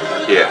together.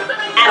 Yeah.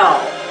 At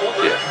all.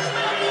 Yeah.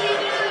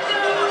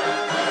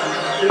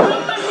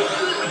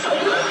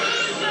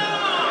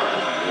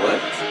 What?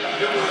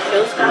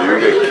 Showstopper.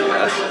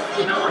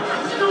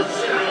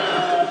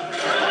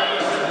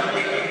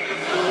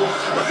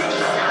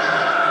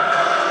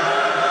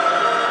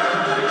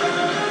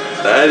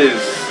 That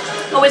is...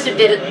 A wizard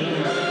did it.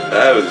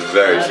 That was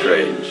very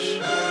strange.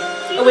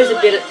 A wizard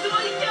did it.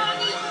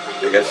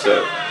 I guess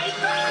so.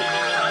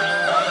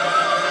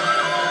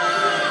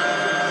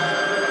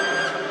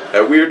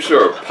 That weird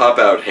sort of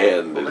pop-out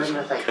hand is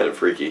kind of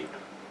freaky.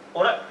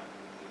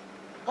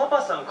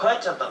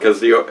 Because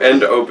the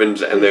end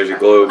opens and there's a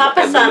globe,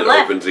 and then it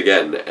opens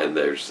again and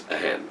there's a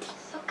hand.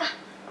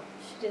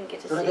 She didn't get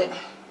to see it.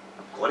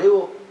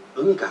 No.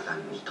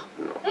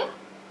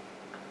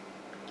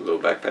 A little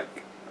backpack.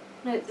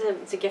 No,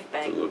 it's a gift It's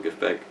bag. a little gift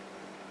bag.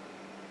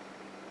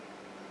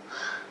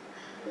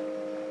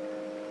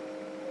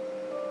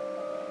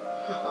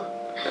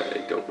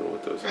 I don't know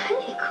what those are.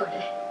 何これ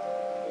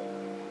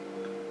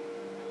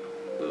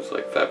Those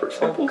like fabric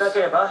追っ samples? かけ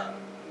れば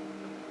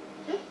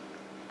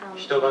Um,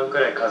 一晩く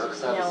らい家族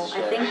サービ no, スし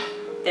I て think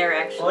they're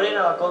actually. 俺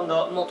らは今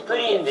度 multiple プ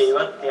リンで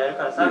祝ってやる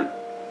からさ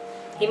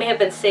He may have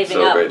been saving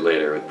up. Celebrate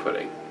later with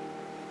pudding.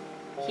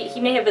 He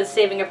may have been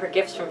saving up her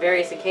gifts from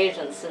various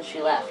occasions since she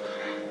left.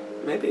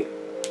 Maybe.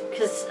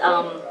 Because,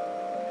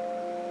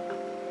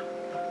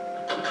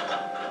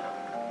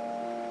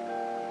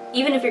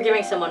 even if you're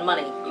giving someone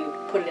money, you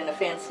put it in a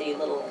fancy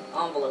little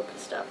envelope and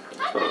stuff.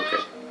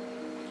 Oh,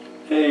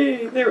 okay.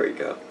 Hey, there we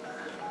go.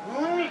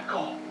 海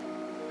か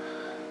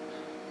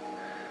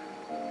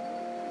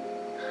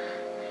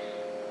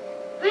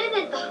プレ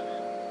ゼント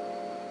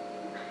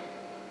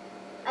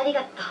あり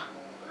がと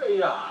うい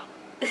や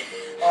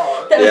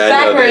That was Yeah,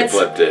 I know they backwards.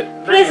 flipped it.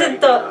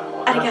 Presento.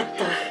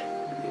 Arigato.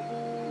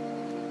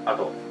 あ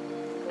と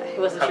I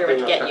wasn't sure what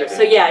to get you.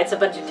 So yeah, it's a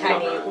bunch of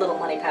tiny little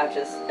money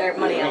pouches, or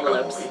money 海かもい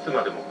envelopes. つ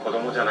までも子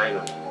供じゃない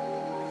のに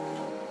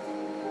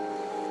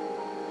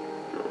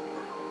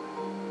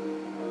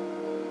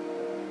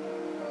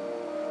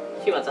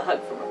She wants a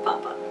hug from her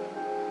papa.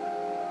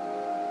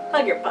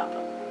 Hug your papa.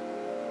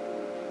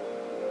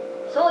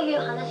 そういう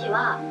話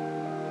は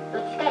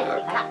家帰ってか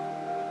ら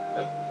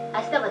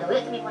明日までお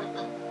休みもらっ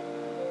たの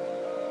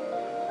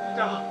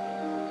じゃあ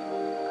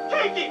ケ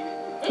ーキ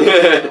ケ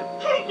ー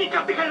キ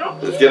買って帰ろ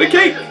う Let's get a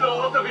cake!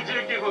 ろうそく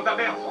19本食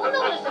べようそんな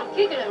ことしたら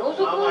ケーキでろうそ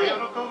くママ喜を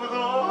ねぶぞ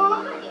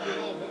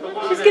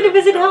She's gonna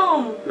visit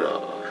home.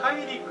 No. カ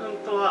イリ君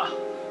とは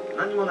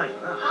何もないよ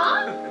な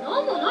は何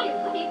もないよ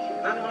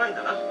何もないん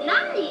だな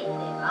何言ってん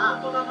か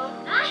本当だな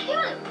何よ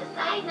うる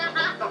さいな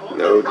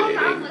No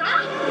dating.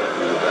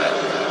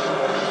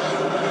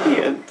 The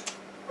end.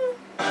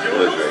 Was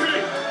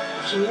very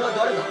君は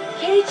誰だ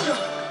ケイチロ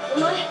お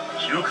前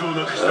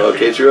Oh,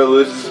 Keiichiro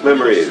loses his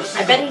memories.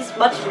 I bet he's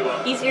much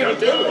easier to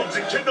deal with.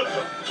 Interesting.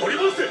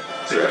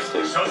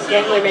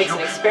 Gangler makes an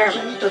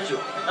experiment 君たち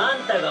はあん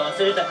たが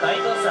忘れた怪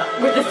盗さ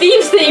with the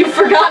thieves that you've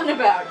forgotten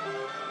about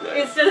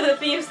Nice. instead of the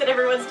thieves that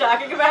everyone's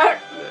talking about.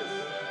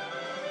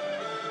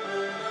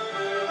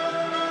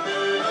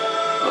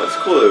 Oh, it's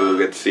cool that we'll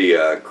get to see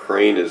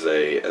Crane as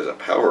a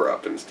power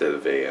up instead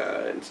of a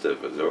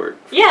Zord.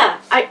 Yeah,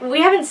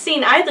 we haven't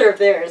seen either of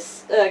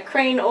theirs,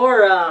 Crane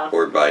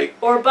Or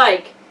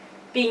Bike.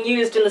 being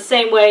used in the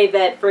same way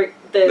that for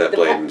the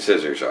Blade and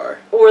Scissors are.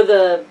 or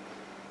the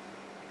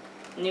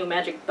new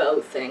magic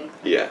bow thing.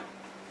 Yeah.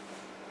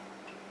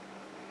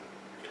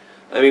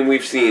 I mean,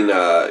 we've seen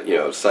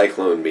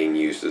Cyclone being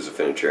used as a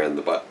finisher and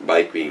the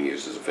Bike being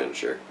used as a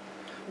finisher.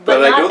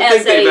 But I not don't think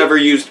as they've a- ever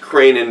used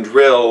Crane and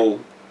Drill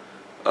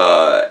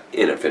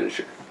in a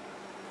finisher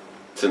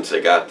since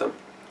they got them.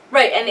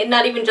 Right, and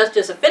not even just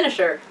as a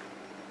finisher.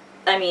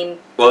 I mean,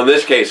 Well, in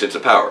this case, it's a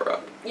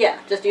power-up. yeah,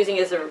 just using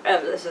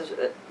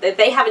it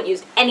they haven't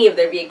used any of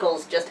their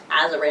vehicles just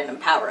as a random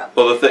power-up.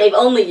 Well, They've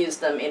only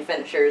used them in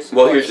finishers.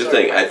 Well, or here's the sword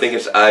thing. I fights. think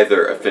it's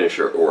either a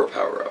finisher or a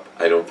power-up.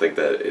 I don't think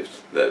that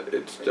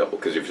it's double.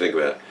 Because if you think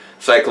about it,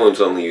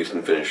 Cyclone's only used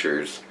in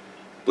finishers.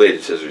 Blade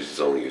and Scissors is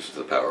only used as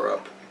a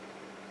power-up.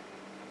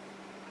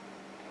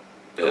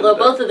 And, Although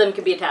both of them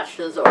can be attached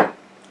to the Zord.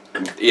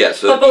 yeah,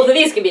 so But both of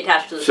these can be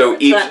attached to the so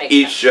Zord. So that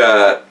makes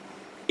sense.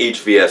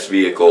 each VS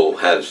vehicle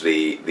has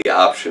the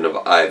option of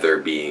either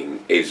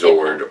being a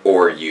Zord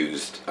or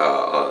used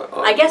on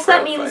I guess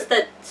that ground means fight.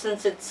 that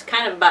since it's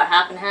kind of about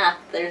half and half,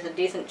 there's a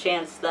decent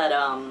chance that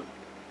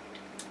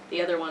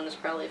the other one is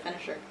probably a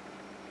finisher.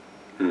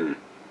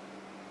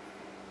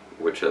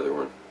 Which other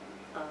one?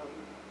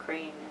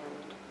 Crane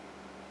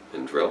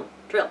And Drill?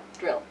 Drill.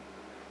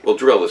 Well,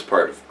 Drill is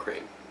part of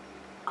Crane.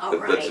 Oh,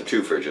 That's a right.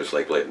 twofer, just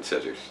like Blade and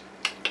Scissors.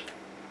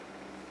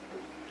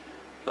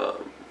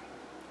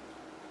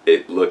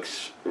 It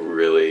looks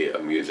really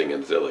amusing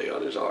and silly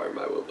on his arm,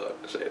 I will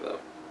say, though.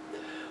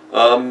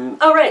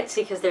 Oh, right.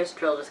 See, because there's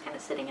Drill just kind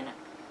of sitting in it,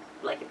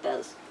 like it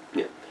does.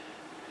 Yeah.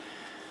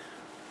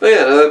 But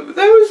yeah,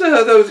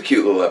 that was a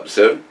cute little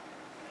episode.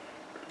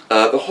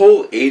 The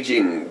whole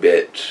aging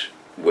bit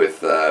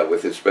with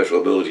his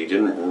special ability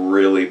didn't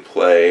really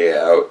play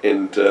out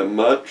into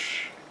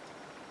much.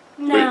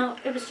 No,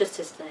 it was just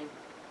his thing.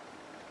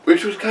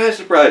 Which was kind of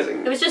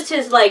surprising. It was just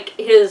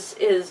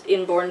his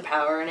inborn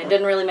power, and it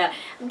didn't really matter.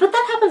 But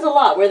that happens a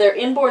lot, where their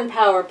inborn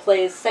power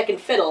plays second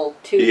fiddle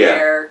to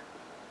their.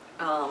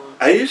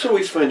 I just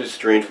always find it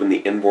strange when the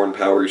inborn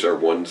powers are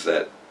ones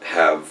that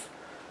have,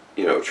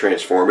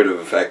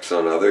 transformative effects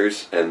on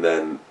others, and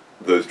then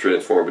those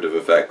transformative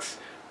effects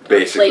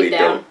basically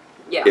don't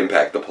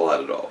impact the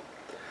plot at all.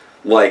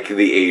 Like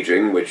the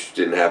aging, which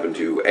didn't happen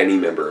to any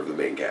member of the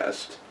main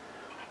cast.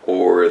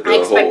 Or the I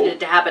expected it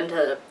to happen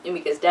to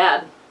Yumika's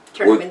dad.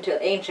 Turn him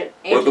into ancient.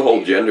 Or the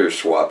whole gender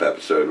swap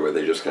episode where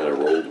they just kind of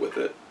rolled with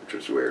it, which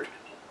was weird.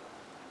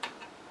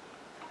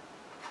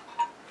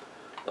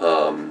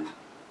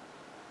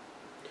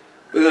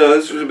 But no,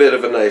 this was a bit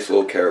of a nice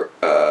little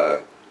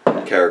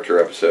character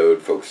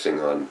episode, focusing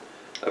on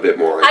a bit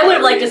more. On I would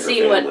have Harry liked to and her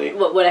see family.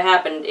 what would have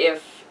happened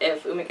if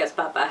if Umika's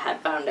papa had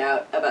found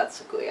out about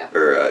Sakuya.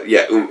 Or,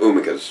 yeah,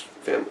 Umika's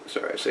family.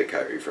 Sorry, I say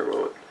Kairi for a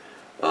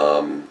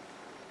moment.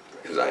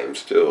 Because I am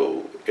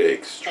still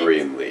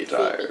extremely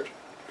tired.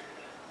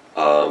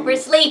 We're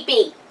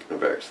sleepy. I'm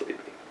very sleepy.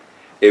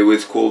 It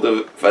was cool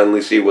to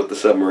finally see what the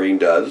submarine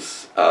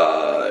does.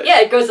 Yeah,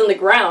 it goes in the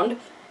ground,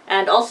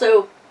 and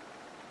also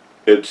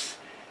It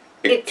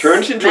it's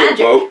turns into magic.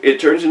 a bow. It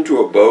turns into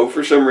a bow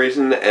for some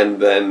reason,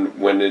 and then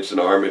when it's an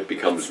arm, it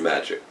becomes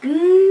magic.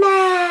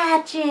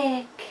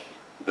 Magic.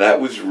 That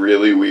was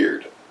really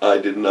weird. I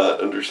did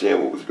not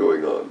understand what was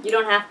going on. You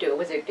don't have to. A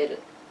wizard did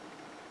it.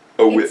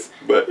 Oh, It's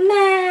but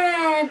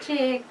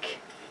magic.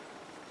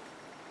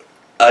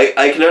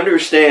 I can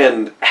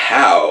understand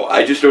how.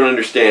 I just don't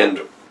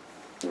understand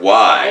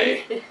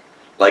why.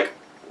 Like,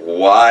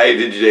 why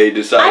did they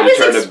decide to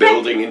turn a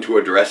building into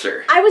a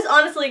dresser? I was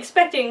honestly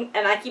expecting,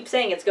 and I keep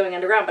saying it's going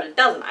underground, but it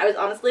doesn't. I was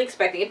honestly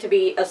expecting it to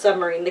be a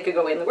submarine that could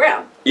go in the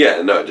ground.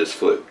 Yeah, no, it just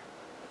flew.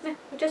 Yeah,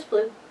 it just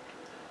flew.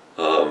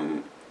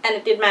 And And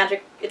it did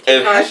magic. it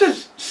has a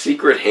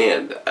secret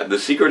hand. The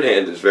secret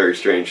hand is very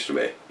strange to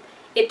me.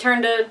 It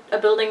turned a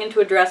building into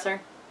a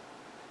dresser.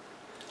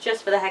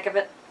 Just for the heck of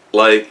it.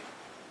 Like,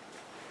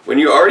 when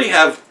you already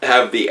have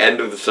the end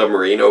of the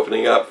submarine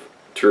opening up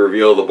to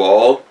reveal the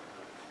ball,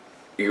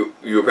 you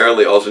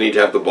apparently also need to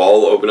have the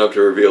ball open up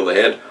to reveal the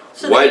hand.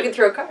 So that you can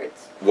throw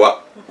cards.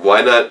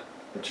 Why not?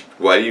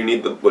 Why do you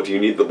need what do you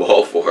need the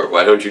ball for?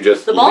 Why don't you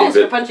just The ball's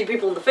leave for it? punching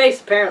people in the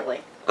face,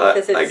 apparently.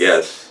 Because I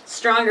guess.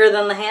 Stronger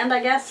than the hand,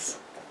 I guess.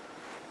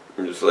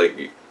 I'm just like,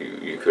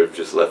 you could have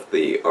just left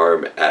the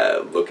arm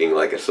looking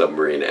like a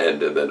submarine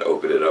end and then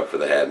open it up for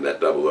the hand. That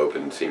double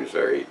open seems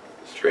very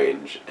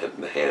strange, and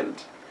the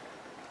hand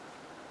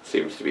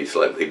seems to be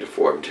slightly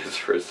deformed as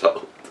a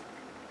result.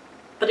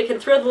 But it can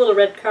throw the little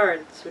red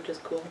cards, which is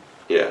cool.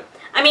 Yeah.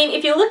 I mean,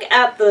 if you look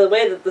at the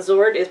way that the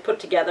Zord is put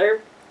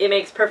together, it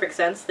makes perfect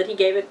sense that he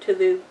gave it to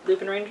the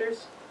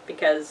Lupinrangers.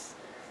 Because,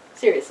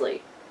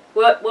 seriously,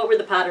 what were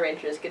the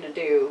Patrangers going to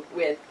do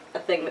with a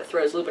thing that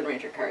throws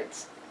Lupinranger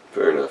cards?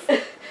 Fair enough.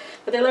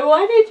 But they're like,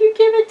 why did you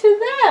give it to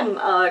them?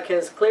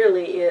 Because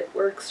clearly it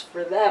works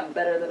for them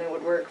better than it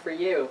would work for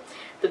you.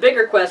 The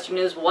bigger question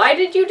is, why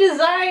did you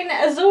design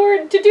a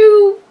Zord to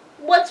do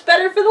what's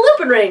better for the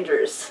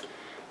Lupinrangers?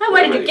 Not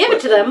why did you give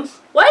it to them,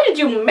 why did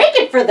you make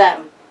it for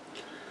them?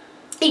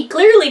 He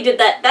clearly did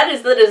that. That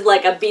is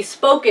like a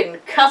bespoken,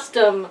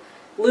 custom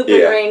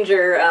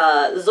Lupinranger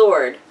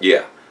Zord.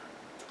 Yeah.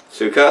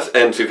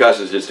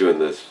 Tsukasa's just doing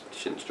this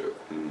chin stroke.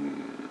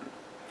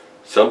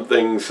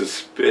 Something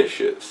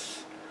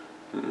suspicious.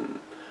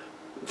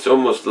 It's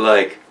almost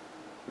like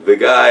the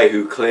guy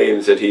who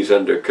claims that he's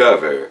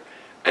undercover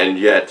and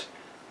yet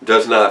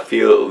does not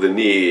feel the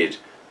need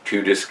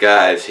to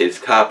disguise his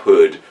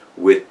cophood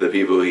with the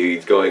people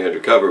he's going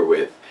undercover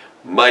with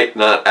might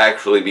not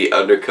actually be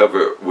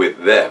undercover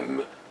with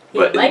them,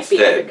 but he might instead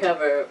be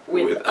undercover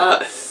with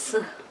us.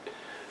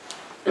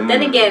 But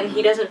then again,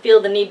 he doesn't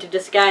feel the need to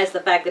disguise the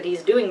fact that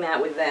he's doing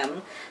that with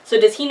them. So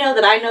does he know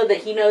that I know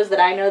that he knows that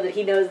I know that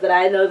he knows that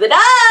I know that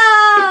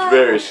It's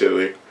very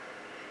silly.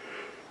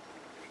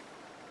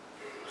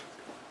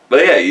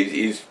 But yeah,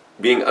 he's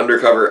being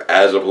undercover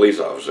as a police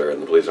officer,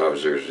 and the police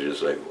officers are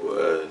just like,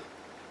 what?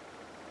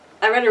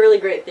 I read a really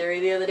great theory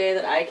the other day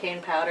that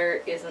arcane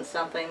powder isn't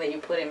something that you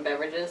put in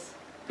beverages.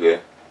 Yeah.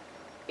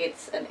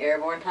 It's an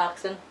airborne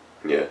toxin.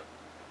 Yeah.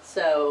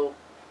 So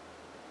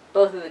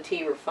both of the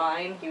tea were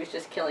fine. He was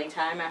just killing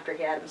time after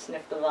he had him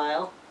sniff the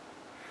vial.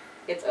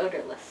 It's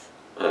odorless.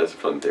 That's a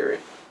fun theory.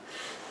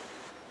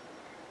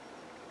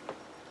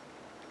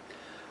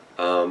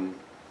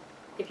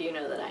 If you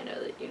know that I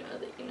know that you know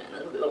that you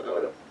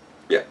know.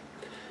 Yeah.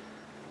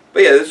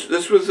 But yeah,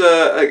 this was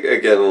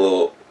again a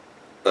little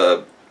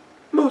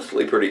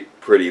mostly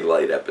pretty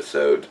light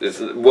episode.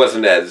 It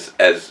wasn't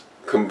as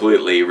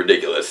completely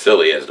ridiculous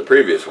silly as the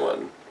previous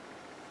one.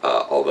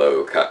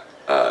 Although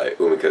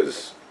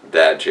Umika's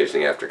dad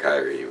chasing after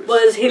Kairi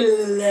was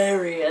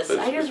hilarious.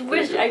 I just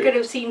wish I could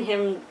have seen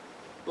him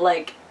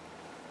like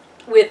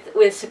with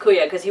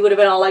Sakuya, because he would have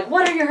been all like,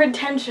 "What are your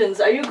intentions?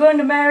 Are you going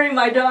to marry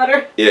my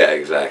daughter?" Yeah,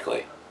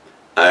 exactly.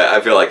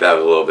 I feel like that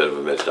was a little bit of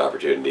a missed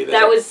opportunity there.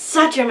 That was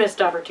such a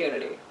missed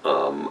opportunity.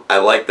 I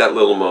liked that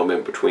little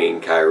moment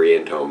between Kairi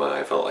and Toma.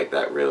 I felt like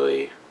that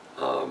really,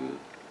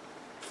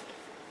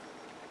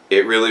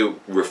 it really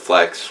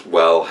reflects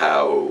well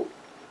how,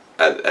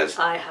 as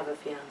I have a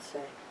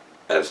fiance.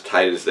 As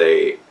tight as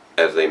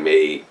they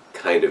may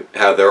kind of,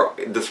 how they're,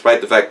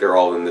 despite the fact they're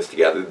all in this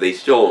together, they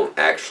still don't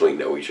actually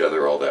know each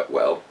other all that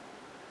well.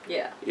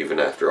 Yeah. Even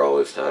after all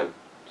this time.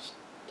 Just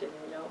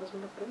didn't know it was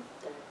my birthday.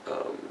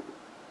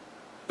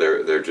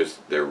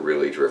 They're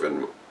really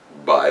driven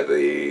by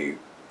the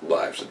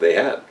lives that they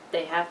had.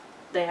 They have,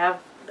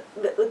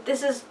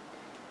 this is,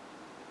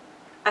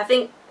 I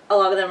think a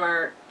lot of them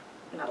are,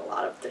 not a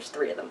lot of, there's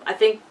 3 of them. I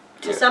think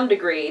to some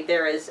degree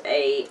there is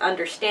a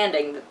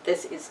understanding that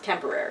this is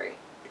temporary.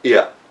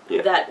 Yeah.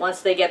 That once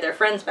they get their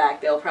friends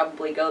back, they'll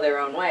probably go their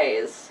own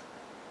ways.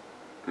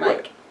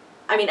 Like,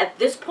 I mean, at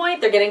this point,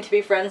 they're getting to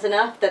be friends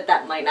enough that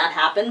that might not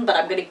happen, but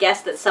I'm going to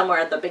guess that somewhere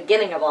at the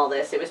beginning of all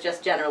this, it was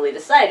just generally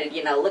decided,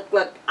 you know,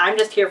 look, I'm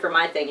just here for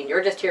my thing, and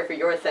you're just here for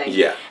your thing.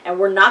 Yeah. And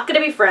we're not going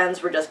to be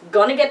friends, we're just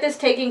going to get this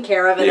taken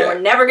care of, and then we're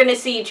never going to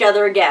see each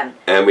other again.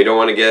 And we don't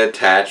want to get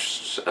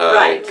attached,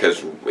 right.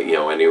 Because, you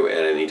know, at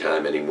any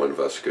time, any one of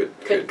us could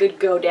go down. Could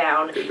go and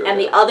down.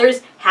 The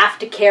others have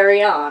to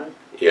carry on.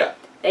 Yeah.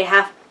 They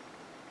have,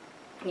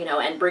 you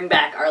know, and bring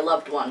back our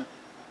loved one.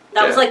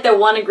 That was like the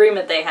one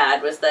agreement they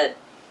had, was that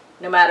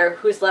no matter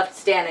who's left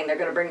standing, they're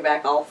going to bring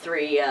back all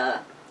three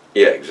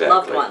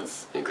loved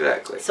ones.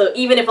 Exactly. So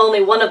even if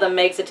only one of them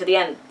makes it to the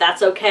end,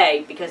 that's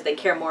okay, because they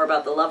care more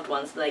about the loved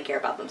ones than they care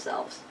about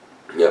themselves.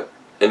 Yep.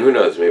 And who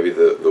knows, maybe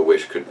the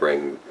wish could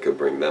bring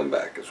them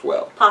back as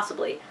well.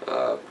 Possibly.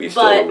 We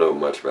still don't know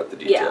much about the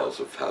details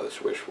of how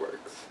this wish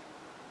works.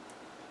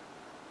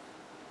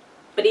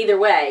 But either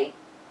way,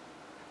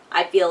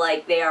 I feel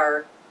like they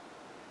are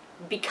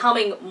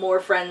becoming more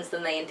friends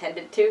than they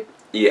intended to.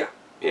 Yeah.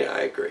 Yeah,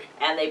 I agree.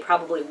 And they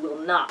probably will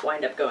not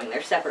wind up going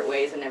their separate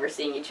ways and never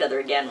seeing each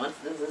other again once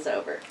this is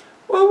over.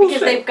 Well, we'll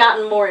because see. They've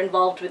gotten more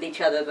involved with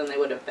each other than they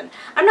would have been.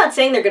 I'm not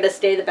saying they're going to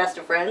stay the best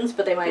of friends,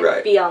 but they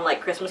might be on,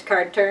 like, Christmas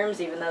card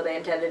terms, even though they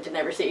intended to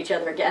never see each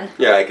other again.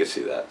 Yeah, I could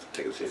see that.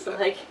 I could see so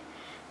that. Like,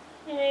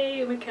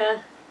 hey,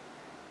 Umika.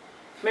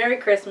 Merry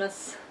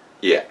Christmas.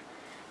 Yeah.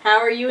 How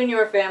are you and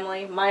your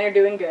family? Mine are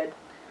doing good.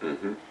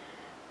 Mm-hmm.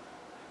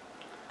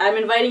 I'm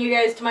inviting you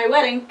guys to my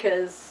wedding,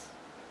 because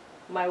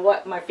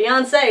my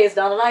fiance is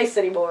not on ice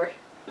anymore.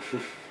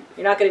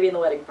 You're not going to be in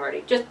the wedding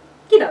party. Just,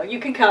 you know, you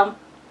can come.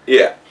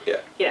 Yeah, yeah.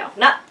 You know,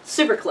 not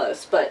super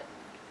close, but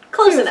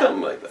close enough.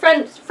 Something like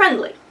that.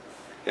 Friendly.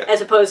 Yeah.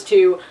 As opposed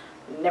to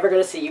never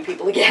going to see you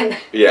people again.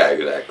 Yeah,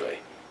 exactly.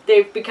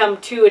 They've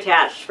become too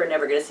attached for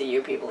never going to see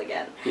you people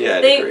again. Yeah,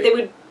 they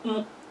would.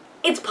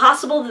 It's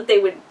possible that they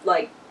would,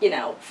 like, you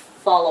know,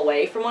 fall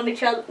away from one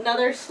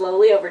another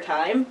slowly over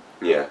time.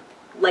 Yeah.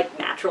 Like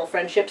natural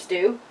friendships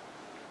do.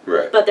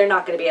 Right. But they're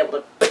not going to be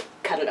able to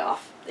cut it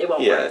off. It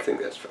won't work. Yeah, I think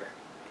that's fair.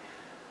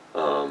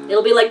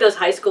 It'll be like those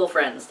high school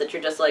friends that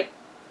you're just like,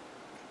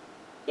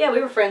 yeah, we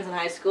were friends in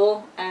high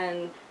school,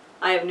 and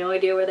I have no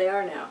idea where they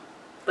are now.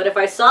 But if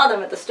I saw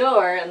them at the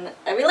store, and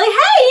I'd be like,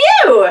 hey,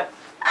 you!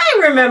 I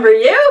remember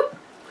you!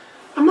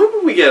 I'm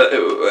hoping we get,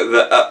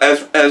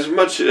 as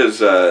much as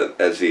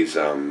these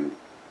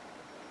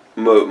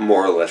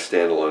more or less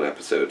standalone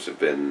episodes have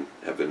been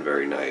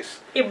very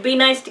nice. It'd be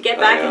nice to get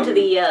back into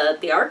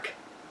the arc.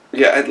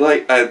 Yeah,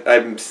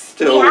 I'm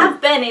still we have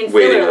been in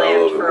waiting Filler on a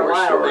little Land bit for a more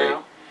while story.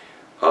 now.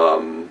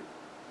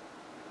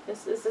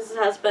 This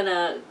has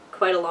been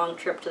quite a long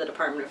trip to the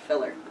Department of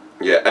Filler.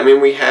 Yeah, I mean,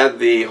 we had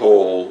the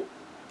whole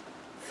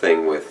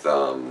thing with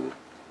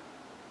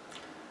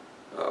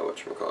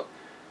whatchamacallit?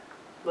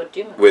 What do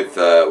you mean? With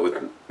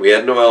we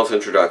had Noelle's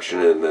introduction,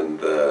 and then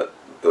the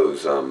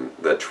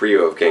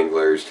trio of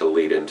ganglers to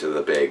lead into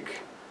the big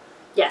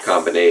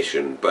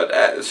combination.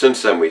 But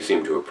since then, we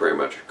seem to have pretty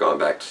much gone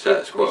back to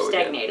status quo. We've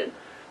stagnated. Again.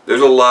 There's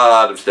a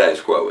lot of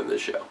status quo in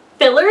this show.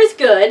 Filler is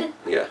good.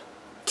 Yeah.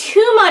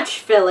 Too much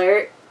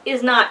filler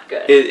is not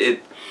good.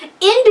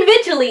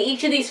 Individually,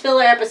 each of these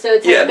filler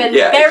episodes has been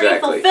very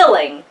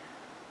fulfilling.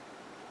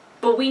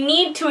 But we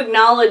need to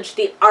acknowledge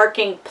the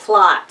arcing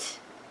plot.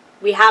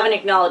 We haven't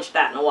acknowledged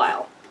that in a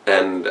while.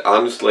 And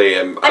honestly,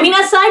 I mean,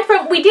 aside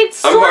from we did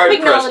sort of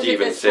acknowledge it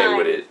this time. I'm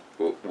hard pressed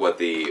to even say what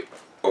the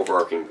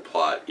overarching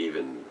plot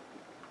even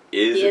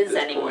is at this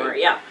anymore. point.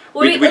 Yeah,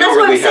 well, we that's don't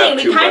what really I'm saying.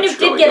 have We too kind much of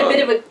did going get a on.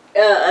 bit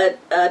of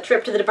a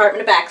trip to the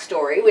Department of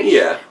Backstory, which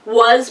Yeah.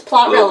 was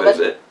plot relevant.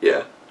 Visit.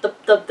 Yeah.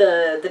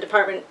 The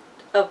Department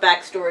of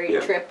Backstory Yeah.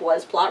 trip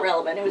was plot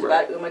relevant. It was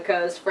Right. about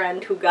Umiko's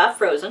friend who got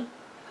frozen.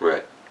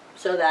 Right.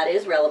 So that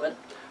is relevant.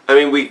 I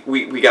mean, we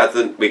got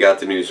the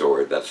new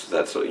Zord.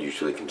 That's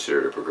usually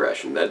considered a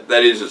progression.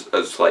 That is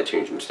a slight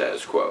change in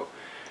status quo.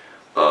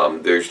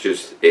 There's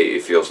just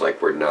it feels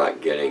like we're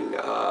not getting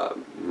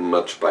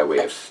much by way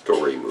of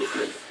story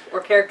movement Or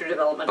character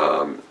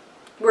development.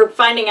 We're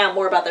finding out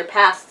more about their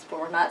pasts, but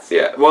we're not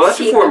seeing. Yeah, well, that's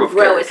a form of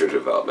character as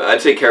development.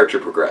 I'd say character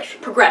progression.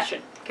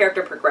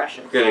 Character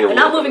progression. Getting a They're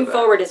not little bit moving of that.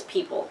 forward as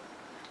people.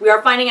 We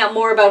are finding out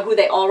more about who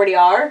they already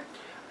are.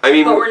 I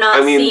mean, but we're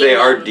not seeing they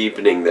are them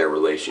deepening their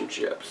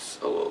relationships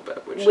a little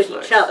bit, which with is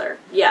nice. each other.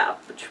 Yeah,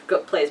 which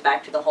plays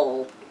back to the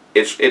whole.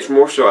 It's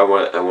more so I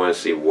want to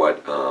see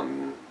what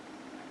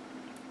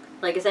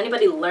Like, is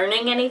anybody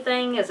learning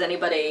anything? Is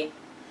anybody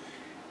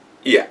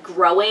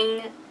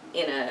growing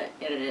in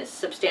a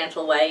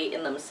substantial way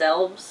in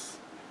themselves?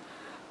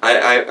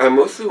 I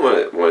mostly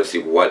want to see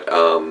what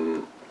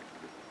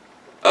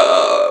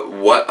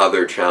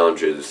other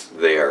challenges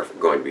they are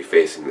going to be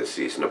facing this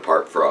season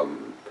apart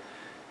from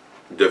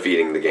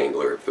defeating the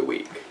Gangler of the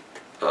Week,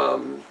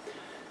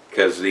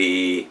 because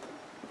the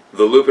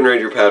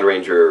Lupinranger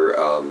Patranger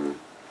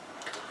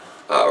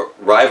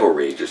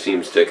rivalry just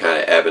seems to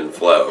kind of ebb and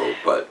flow,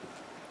 but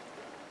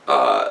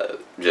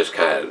just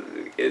kind of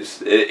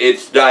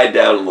it's died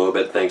down a little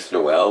bit thanks to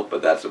Noelle,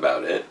 but that's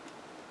about it.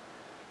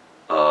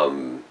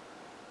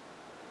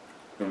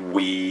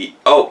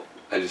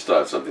 I just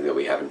thought of something that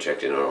we haven't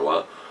checked in on a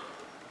while.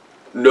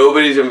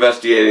 Nobody's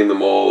investigating the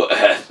mole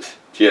at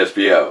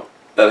GSPO.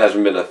 That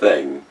hasn't been a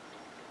thing.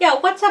 Yeah,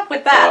 what's up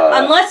with that?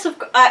 Unless,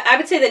 I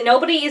would say that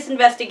nobody is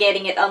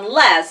investigating it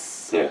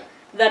unless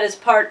that is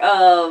part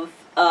of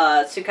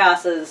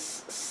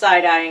Tsukasa's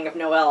side-eyeing of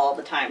Noelle all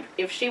the time.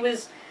 If she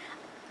was...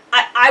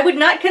 I would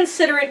not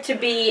consider it to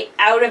be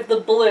out of the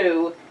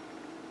blue,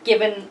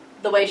 given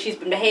the way she's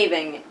been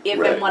behaving, if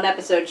in one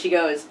episode she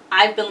goes,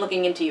 I've been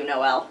looking into you,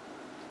 Noelle.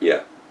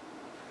 Yeah.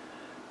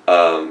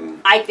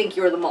 I think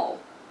you're the mole.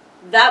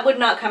 That would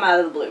not come out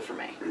of the blue for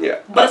me. Yeah.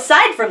 But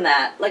aside from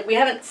that, like, we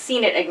haven't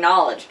seen it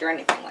acknowledged or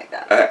anything like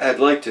that. I'd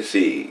like to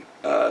see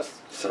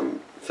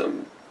some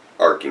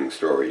arcing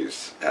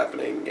stories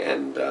happening,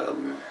 and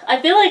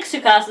I feel like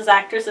Tsukasa's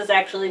actress is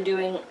actually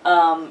doing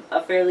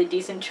a fairly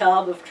decent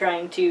job of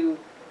trying to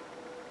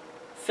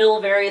fill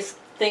various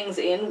things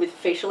in with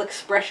facial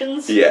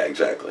expressions. Yeah,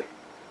 exactly.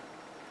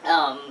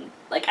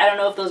 Like, I don't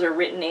know if those are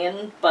written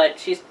in, but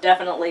she's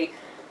definitely...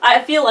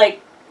 I feel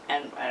like,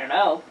 and I don't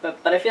know,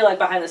 but I feel like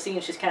behind the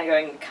scenes she's kind of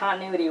going,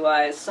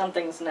 continuity-wise,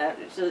 something's not...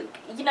 Just,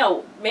 you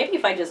know, maybe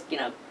if I just, you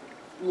know,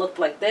 looked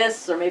like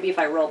this, or maybe if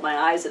I rolled my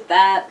eyes at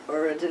that,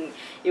 or it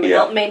would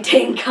help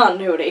maintain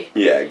continuity.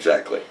 Yeah,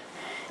 exactly.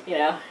 You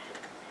know?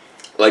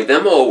 Like,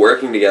 them all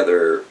working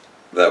together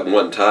that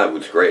one time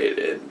was great.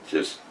 It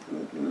just...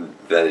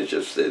 Then it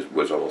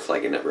was almost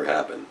like it never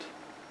happened.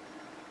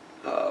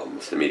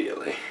 Almost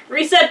immediately.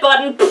 Reset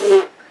button!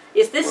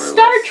 Is this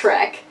Star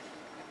Trek?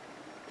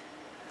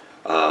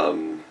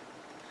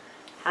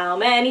 How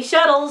many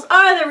shuttles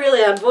are there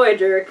really on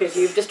Voyager? Because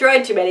you've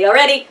destroyed too many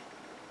already.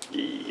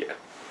 Yeah.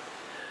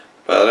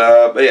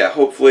 But yeah,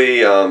 hopefully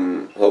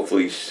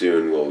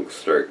soon we'll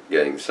start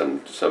getting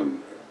some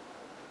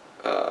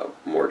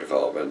more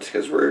developments,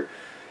 because we're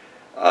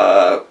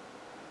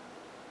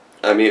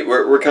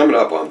coming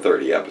up on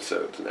 30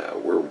 episodes now.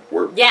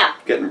 We're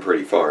getting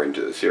pretty far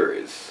into the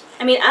series.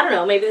 I mean, I don't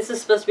know, maybe this is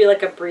supposed to be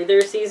like a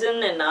breather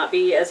season and not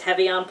be as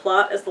heavy on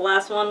plot as the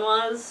last one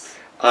was.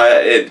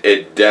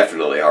 It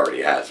definitely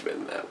already has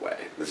been that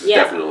way. This is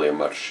definitely a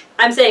much...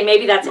 I'm saying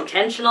maybe that's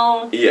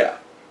intentional. Yeah.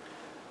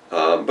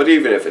 But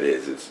even if it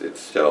is, it's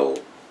still...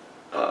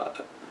 I'm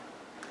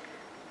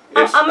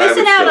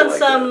missing out on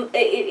some...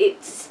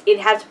 It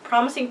has a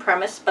promising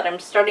premise, but I'm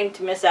starting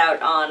to miss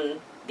out on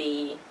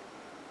the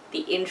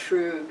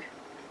intrigue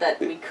that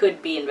we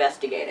could be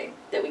investigating.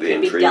 That we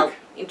could be could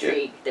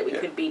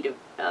be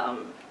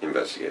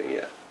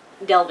investigating,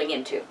 delving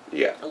into.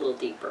 Yeah. A little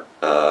deeper.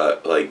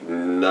 Like,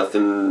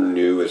 nothing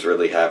new has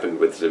really happened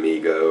with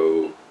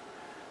Zamigo.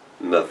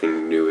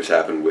 Nothing new has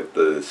happened with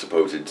the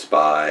supposed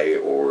spy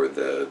or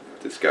the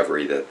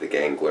discovery that the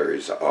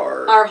Ganglers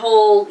are... Our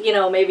whole, you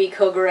know, maybe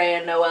Kogure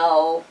and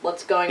Noelle,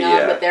 what's going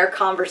on with their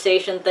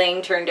conversation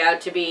thing turned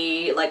out to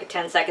be like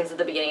 10 seconds at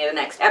the beginning of the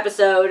next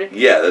episode.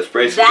 Yeah, that's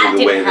basically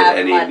the way that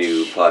any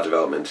new plot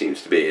development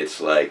seems to be.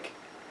 It's like,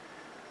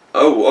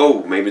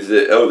 maybe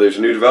there's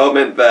a new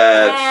development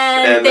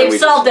and they've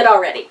solved it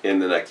already. In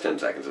the next 10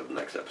 seconds of the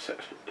next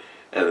episode.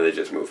 And then they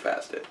just move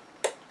past it.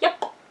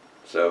 Yep.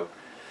 So...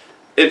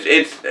 It's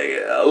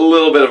a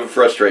little bit of a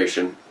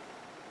frustration.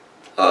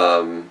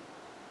 You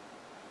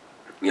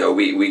know,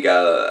 we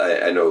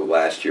got I know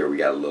last year we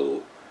got a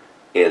little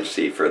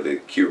antsy for the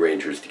Q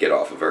Rangers to get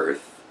off of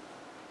Earth.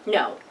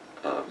 No.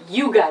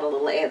 You got a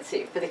little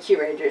antsy for the Q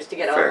Rangers to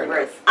get off of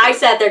Earth. Fair I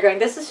sat there going,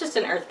 this is just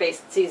an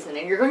Earth-based season,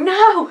 and you're going,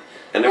 no!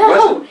 And it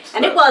wasn't.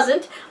 And it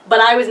wasn't, but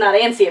I was not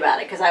antsy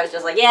about it, because I was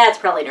just like, yeah, it's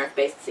probably an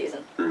Earth-based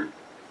season.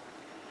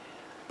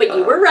 But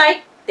you were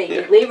right, they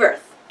did leave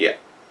Earth. Yeah.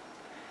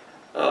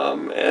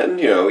 And,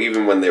 you know,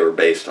 even when they were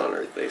based on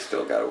Earth, they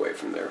still got away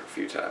from there a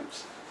few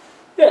times.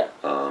 Yeah.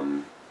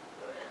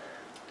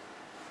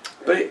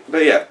 But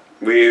yeah,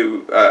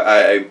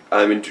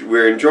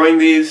 we're enjoying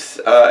these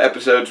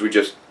episodes.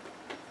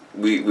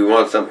 We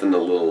want something a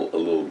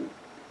little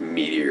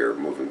meatier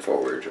moving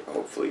forward,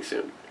 hopefully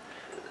soon.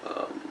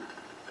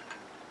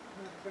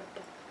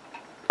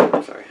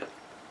 Sorry.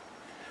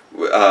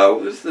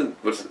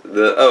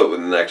 The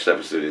next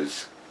episode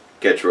is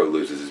Keiichiro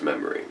loses his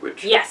memory,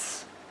 which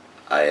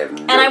I have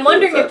no And I'm clue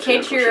wondering if that's gonna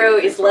push Keiichiro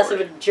anything is less of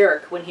forward. a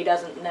jerk when he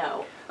doesn't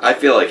know. I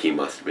feel like he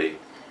must be.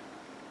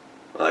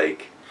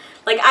 Like,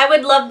 I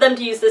would love them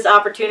to use this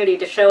opportunity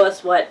to show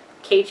us what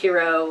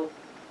Keiichiro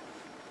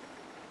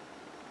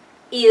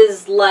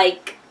is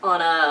like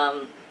on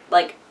a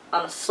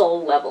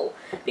soul level,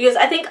 because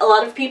I think a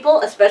lot of people,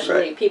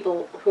 especially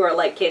people who are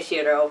like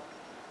Keiichiro,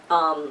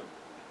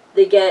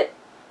 they get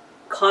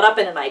caught up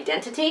in an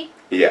identity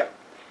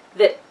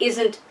that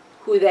isn't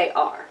who they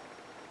are.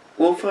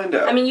 We'll find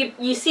out. I mean, you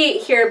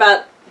hear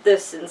about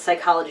this in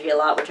psychology a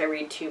lot, which I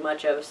read too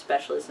much of,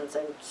 especially since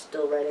I'm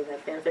still writing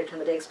that fanfiction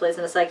that takes place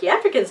in a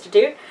psychiatric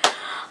institute.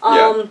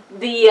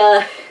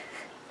 The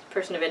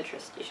person of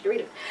interest, you should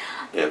read it.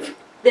 Yeah.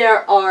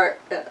 There are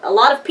a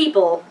lot of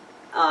people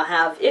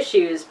have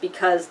issues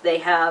because they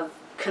have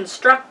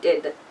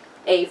constructed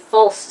a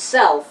false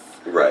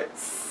self Right.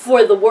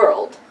 for the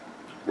world.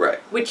 Right.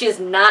 Which is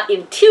not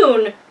in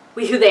tune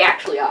with who they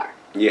actually are.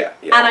 Yeah,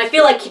 yeah. And I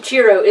feel like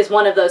Kichiro is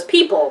one of those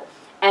people.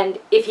 And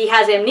if he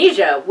has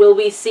amnesia, will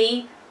we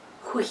see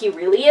who he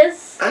really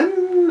is?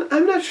 I'm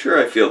not sure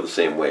I feel the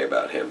same way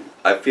about him.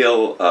 I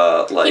feel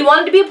like... He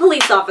wanted to be a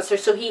police officer,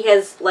 so he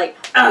has, like,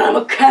 I'm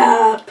a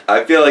cop.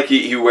 I feel like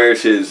he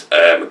wears his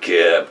I'm a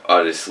cop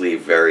on his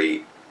sleeve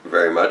very,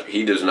 very much.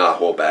 He does not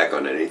hold back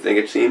on anything,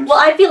 it seems. Well,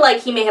 I feel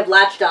like he may have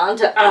latched on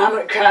to I'm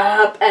a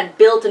cop and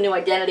built a new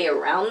identity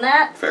around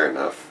that. Fair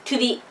enough. To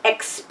the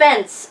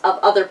expense of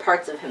other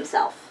parts of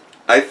himself.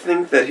 I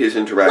think that his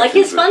interactions like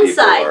his fun with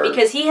people side, are...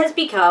 because he has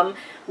become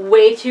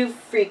way too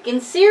freaking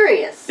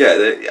serious.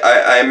 Yeah,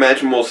 I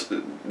imagine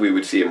we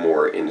would see a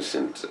more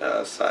innocent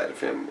side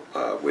of him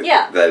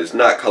that is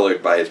not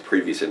colored by his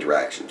previous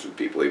interactions with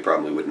people. He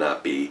probably would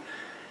not be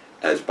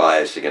as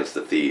biased against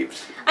the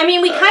thieves. I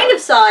mean, we kind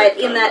of saw it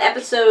in that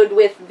episode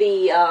with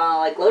the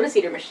like Lotus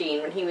Eater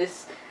machine when he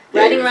was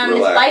riding around on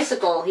his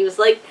bicycle. He was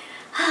like,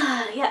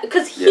 yeah,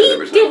 because he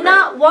did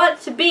not want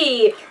to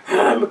be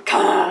I'm a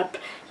cop.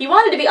 He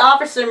wanted to be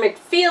Officer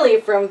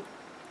McFeely from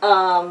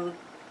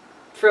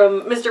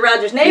Mr.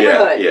 Rogers'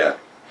 Neighborhood. Yeah.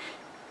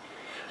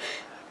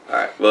 All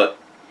right. Well,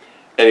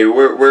 anyway,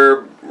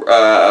 we're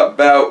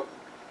about,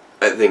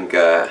 I think.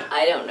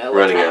 I don't know what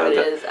running time out it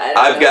of is.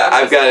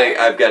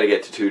 I've got to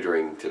get to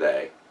tutoring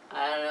today.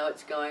 I don't know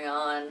what's going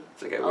on.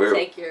 It's okay. I'll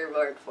take your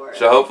word for it.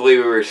 So hopefully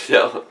we were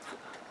still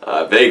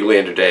vaguely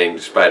entertaining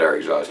despite our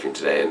exhaustion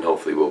today, and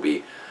hopefully we'll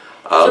be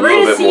a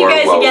little bit more well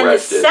rested. So we're going to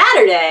see you guys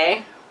again this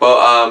Saturday.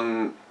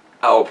 Well,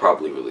 I will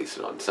probably release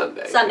it on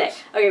Sunday.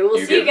 Okay, we'll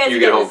see you guys again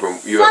get home from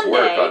you have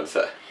work on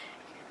Sunday.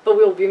 But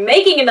we'll be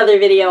making another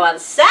video on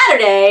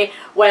Saturday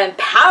when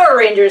Power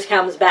Rangers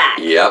comes back.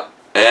 Yep.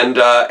 And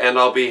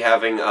I'll be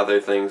having other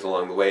things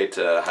along the way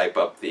to hype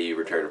up the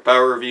Return of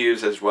Power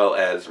reviews as well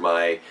as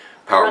my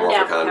Power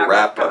Morphicon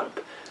wrap up.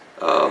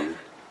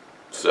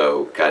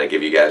 So kind of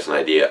give you guys an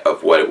idea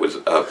of what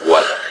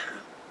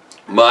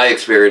my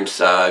experience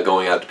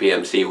going out to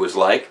PMC was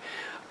like.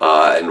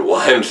 And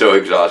why I'm so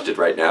exhausted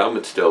right now,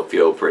 but still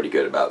feel pretty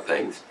good about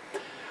things.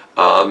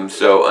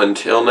 So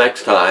until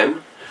next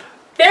time,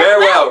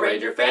 farewell,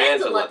 Ranger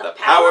fans, and let the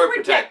power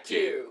protect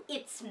you.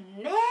 It's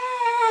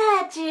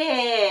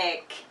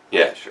magic.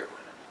 Yeah, sure.